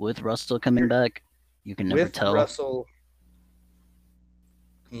 With Russell coming back, you can never tell. Russell.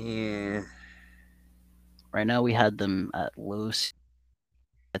 Right now we had them at low C.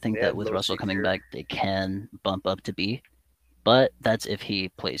 I think that with Russell coming back, they can bump up to B. But that's if he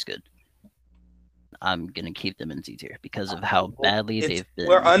plays good. I'm going to keep them in C tier because of how badly they've been.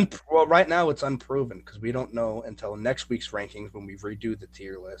 Well, right now it's unproven because we don't know until next week's rankings when we redo the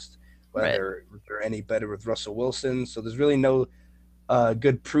tier list whether they're any better with Russell Wilson. So there's really no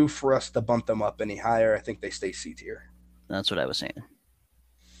good proof for us to bump them up any higher. I think they stay C tier. That's what I was saying.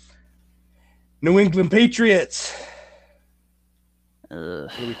 New England Patriots. What are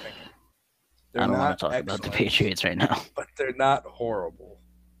we thinking? I don't want to talk about the Patriots right now. But they're not horrible.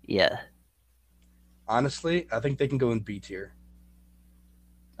 Yeah. Honestly, I think they can go in B tier.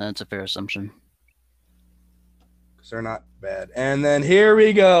 That's a fair assumption. Because they're not bad. And then here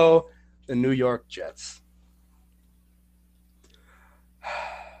we go. The New York Jets.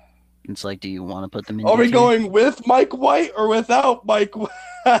 It's like, do you want to put them in? Are we going with Mike White or without Mike White?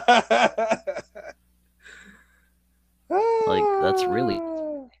 Like, that's really...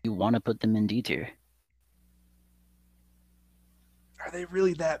 You want to put them in D tier. Are they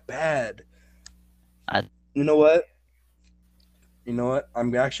really that bad? You know what?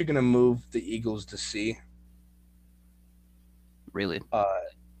 I'm actually going to move the Eagles to C. Really?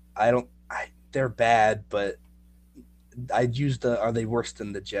 They're bad, but I'd use are they worse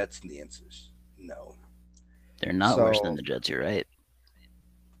than the Jets? And the answer is no. They're not worse than the Jets, you're right.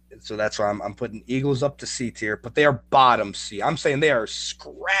 So that's why I'm putting Eagles up to C tier, but they are bottom C. I'm saying they are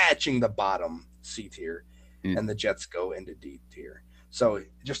scratching the bottom C tier, and the Jets go into D tier. So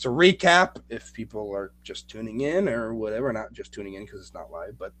just to recap, if people are just tuning in or whatever, not just tuning in because it's not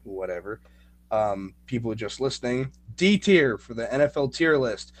live, but whatever, people just listening, D tier for the NFL tier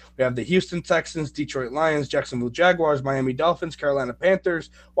list. We have the Houston Texans, Detroit Lions, Jacksonville Jaguars, Miami Dolphins, Carolina Panthers,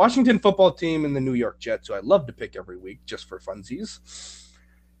 Washington football team, and the New York Jets, who I love to pick every week just for funsies.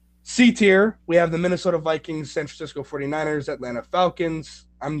 C tier, we have the Minnesota Vikings, San Francisco 49ers, Atlanta Falcons.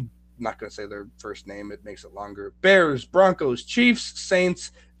 I'm not going to say their first name. It makes it longer. Bears, Broncos, Chiefs,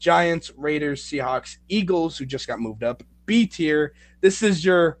 Saints, Giants, Raiders, Seahawks, Eagles, who just got moved up. B tier, this is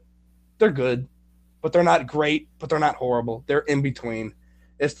they're good, but they're not great, but they're not horrible. They're in between.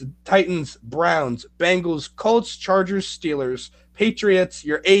 It's the Titans, Browns, Bengals, Colts, Chargers, Steelers, Patriots,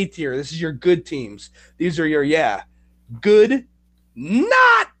 your A tier. This is your good teams. These are your, good,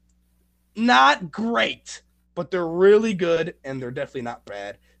 not great, but they're really good, and they're definitely not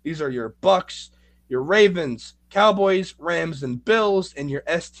bad. These are your Bucks, your Ravens, Cowboys, Rams, and Bills, and your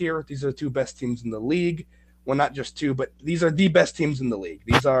S tier. These are the two best teams in the league. Well, not just two, but these are the best teams in the league.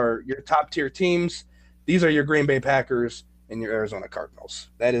 These are your top tier teams. These are your Green Bay Packers and your Arizona Cardinals.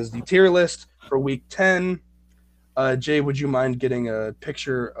 That is the tier list for Week 10. Jay, would you mind getting a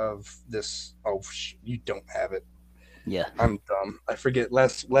picture of this? Oh, you don't have it. Yeah. I'm dumb. I forget.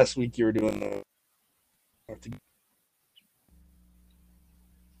 Last week you were doing the.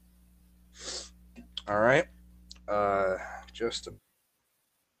 All right. Just a.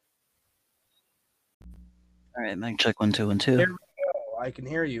 All right, mic check 1 2 1 2. There we go. I can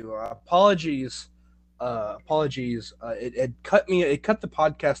hear you. Apologies. It cut me. It cut the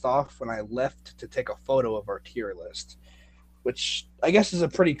podcast off when I left to take a photo of our tier list, which I guess is a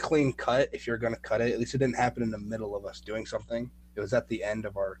pretty clean cut if you're going to cut it. At least it didn't happen in the middle of us doing something. It was at the end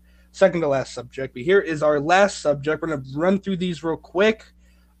of our second to last subject. But here is our last subject. We're going to run through these real quick,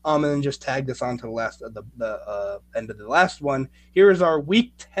 and then just tag this on to the last the end of the last one. Here is our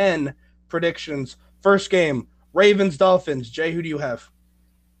Week 10 predictions. First game, Ravens Dolphins. Jay, who do you have?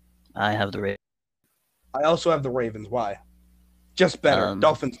 I have the Ravens. I also have the Ravens. Why? Just better.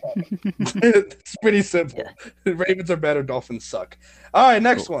 Dolphins suck. It's pretty simple. Yeah. Ravens are better. Dolphins suck. All right,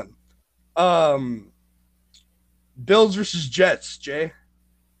 next one. Bills versus Jets. Jay?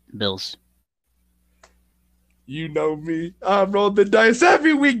 Bills. You know me. I rolled the dice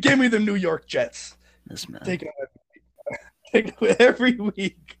every week. Give me the New York Jets. This man. Take it every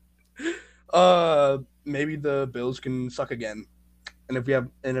week. Maybe the Bills can suck again. And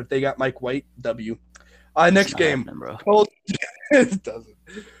if they got Mike White, W. Next game. Colts. It doesn't.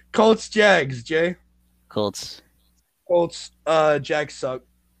 Colts, Jags, Jay. Colts. Jags suck.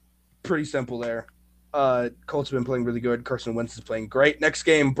 Pretty simple there. Colts have been playing really good. Carson Wentz is playing great. Next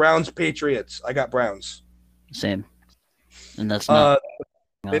game, Browns, Patriots. I got Browns. Same. And that's not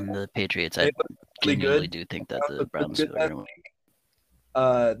on the Patriots. I genuinely do think that the Browns are going to win.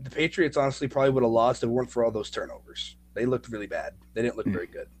 The Patriots honestly probably would have lost if it weren't for all those turnovers. They looked really bad. They didn't look very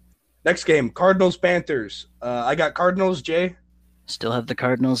good. Next game, Cardinals, Panthers. I got Cardinals, Jay. Still have the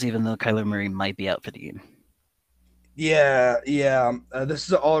Cardinals, even though Kyler Murray might be out for the game. Yeah. This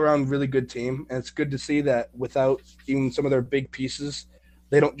is an all-around really good team, and it's good to see that without even some of their big pieces,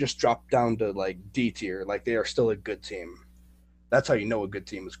 they don't just drop down to like D tier. Like they are still a good team. That's how you know a good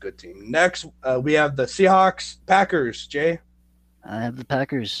team is a good team. Next, we have the Seahawks, Packers. Jay? I have the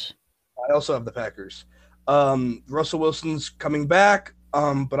Packers. I also have the Packers. Russell Wilson's coming back,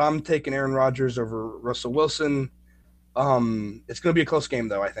 but I'm taking Aaron Rodgers over Russell Wilson. It's going to be a close game,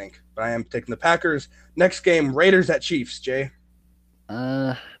 though, I think. But I am taking the Packers. Next game, Raiders at Chiefs. Jay?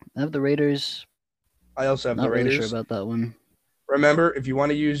 I have the Raiders. I also have the Raiders. Not really sure about that one. Remember, if you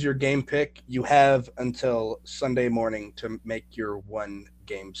want to use your game pick, you have until Sunday morning to make your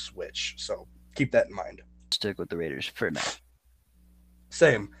one-game switch. So keep that in mind. Stick with the Raiders for now.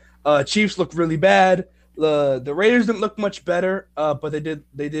 Same. Chiefs look really bad. The Raiders didn't look much better, but they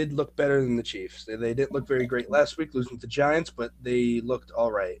did look better than the Chiefs. They didn't look very great last week, losing to the Giants, but they looked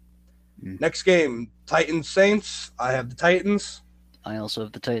all right. Next game, Titans Saints. I have the Titans. I also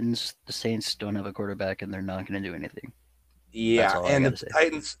have the Titans. The Saints don't have a quarterback, and they're not going to do anything. Yeah, and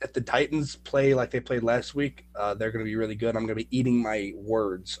if the Titans play like they played last week, they're going to be really good. I'm going to be eating my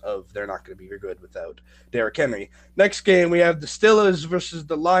words of they're not going to be very good without Derrick Henry. Next game, we have the Steelers versus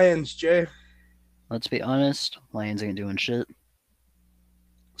the Lions. Jay? Let's be honest, Lions ain't doing shit.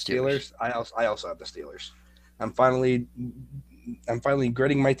 Steelers. I also have the Steelers. I'm finally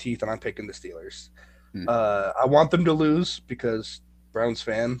gritting my teeth and I'm picking the Steelers. I want them to lose because Browns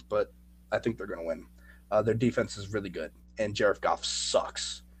fan, but I think they're going to win. Their defense is really good, and Jared Goff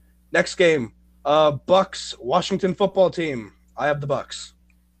sucks. Next game, Bucks, Washington football team. I have the Bucks.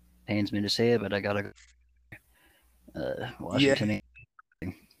 Pains me to say it, but I gotta Washington. Yeah.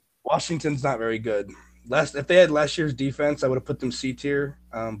 Washington's not very good. If they had last year's defense, I would have put them C tier,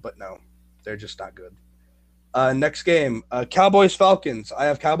 but no, they're just not good. Next game, Cowboys, Falcons. I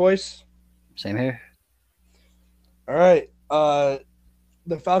have Cowboys. Same here. All right.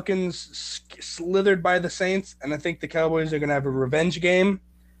 The Falcons slithered by the Saints, and I think the Cowboys are going to have a revenge game,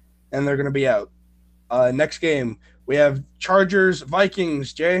 and they're going to be out. Next game, we have Chargers,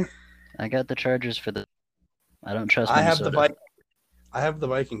 Vikings. Jay? I got the Chargers for the – I don't trust Minnesota. I have the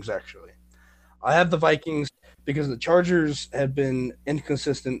Vikings, actually. I have the Vikings because the Chargers have been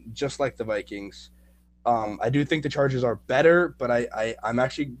inconsistent just like the Vikings. I do think the Chargers are better, but I'm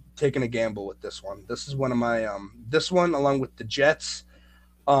actually taking a gamble with this one. This is one of my this one along with the Jets,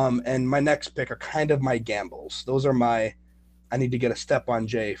 and my next pick are kind of my gambles. Those are my. I need to get a step on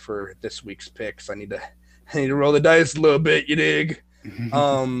Jay for this week's picks. I need to roll the dice a little bit. You dig? That's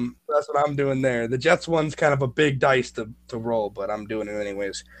what I'm doing there. The Jets one's kind of a big dice to roll, but I'm doing it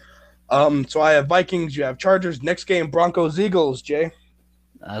anyways. So I have Vikings. You have Chargers. Next game, Broncos Eagles. Jay.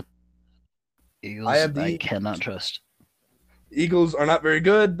 Eagles, I have I cannot trust. Eagles are not very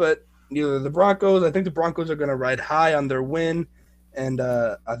good, but neither the Broncos. I think the Broncos are going to ride high on their win, and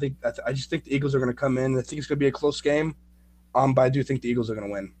I just think the Eagles are going to come in. I think it's going to be a close game, but I do think the Eagles are going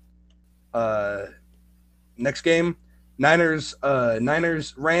to win. Next game, Niners,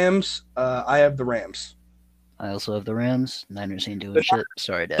 Rams. I have the Rams. I also have the Rams. Niners ain't doing shit.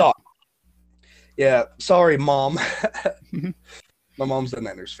 Sorry, Dad. Stop. Yeah, sorry, Mom. My mom's a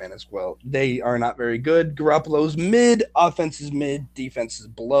Niners fan as well. They are not very good. Garoppolo's mid. Offense is mid. Defense is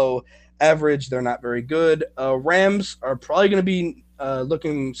below average. They're not very good. Rams are probably going to be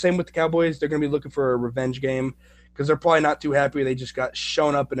looking, same with the Cowboys. They're going to be looking for a revenge game because they're probably not too happy. They just got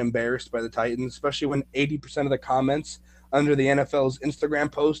shown up and embarrassed by the Titans, especially when 80% of the comments under the NFL's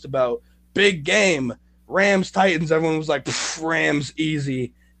Instagram post about big game, Rams, Titans, everyone was like, Rams,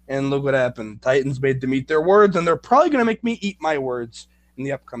 easy. And look what happened. Titans made them eat their words, and they're probably going to make me eat my words in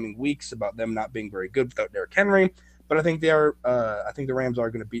the upcoming weeks about them not being very good without Derrick Henry. But I think they are. I think the Rams are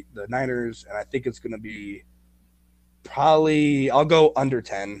going to beat the Niners, and I think it's going to be probably. I'll go under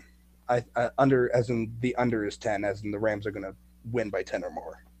 10. Under as in the under is 10, as in the Rams are going to win by 10 or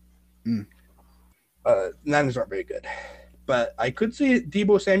more. Niners aren't very good, but I could see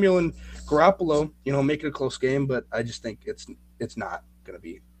Deebo Samuel and Garoppolo, make it a close game. But I just think it's not going to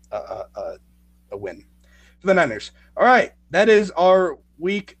be a win for the Niners. All right, that is our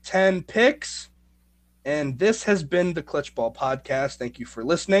Week 10 picks, and this has been the Clutchball podcast. Thank you for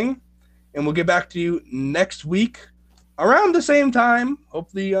listening, and we'll get back to you next week around the same time,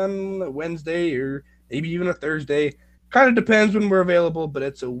 hopefully on a Wednesday or maybe even a Thursday. Kind of depends when we're available, but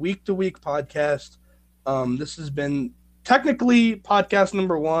it's a week-to-week podcast. This has been technically podcast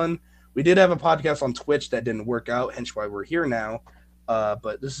number 1. We did have a podcast on Twitch that didn't work out, hence why we're here now.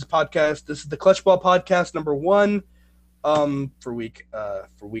 But this is the Clutchball podcast number 1 for week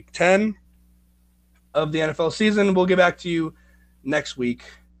 10 of the NFL season. We'll get back to you next week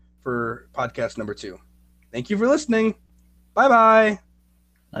for podcast number 2. Thank you for listening. Bye-bye.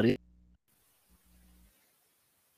 Adios.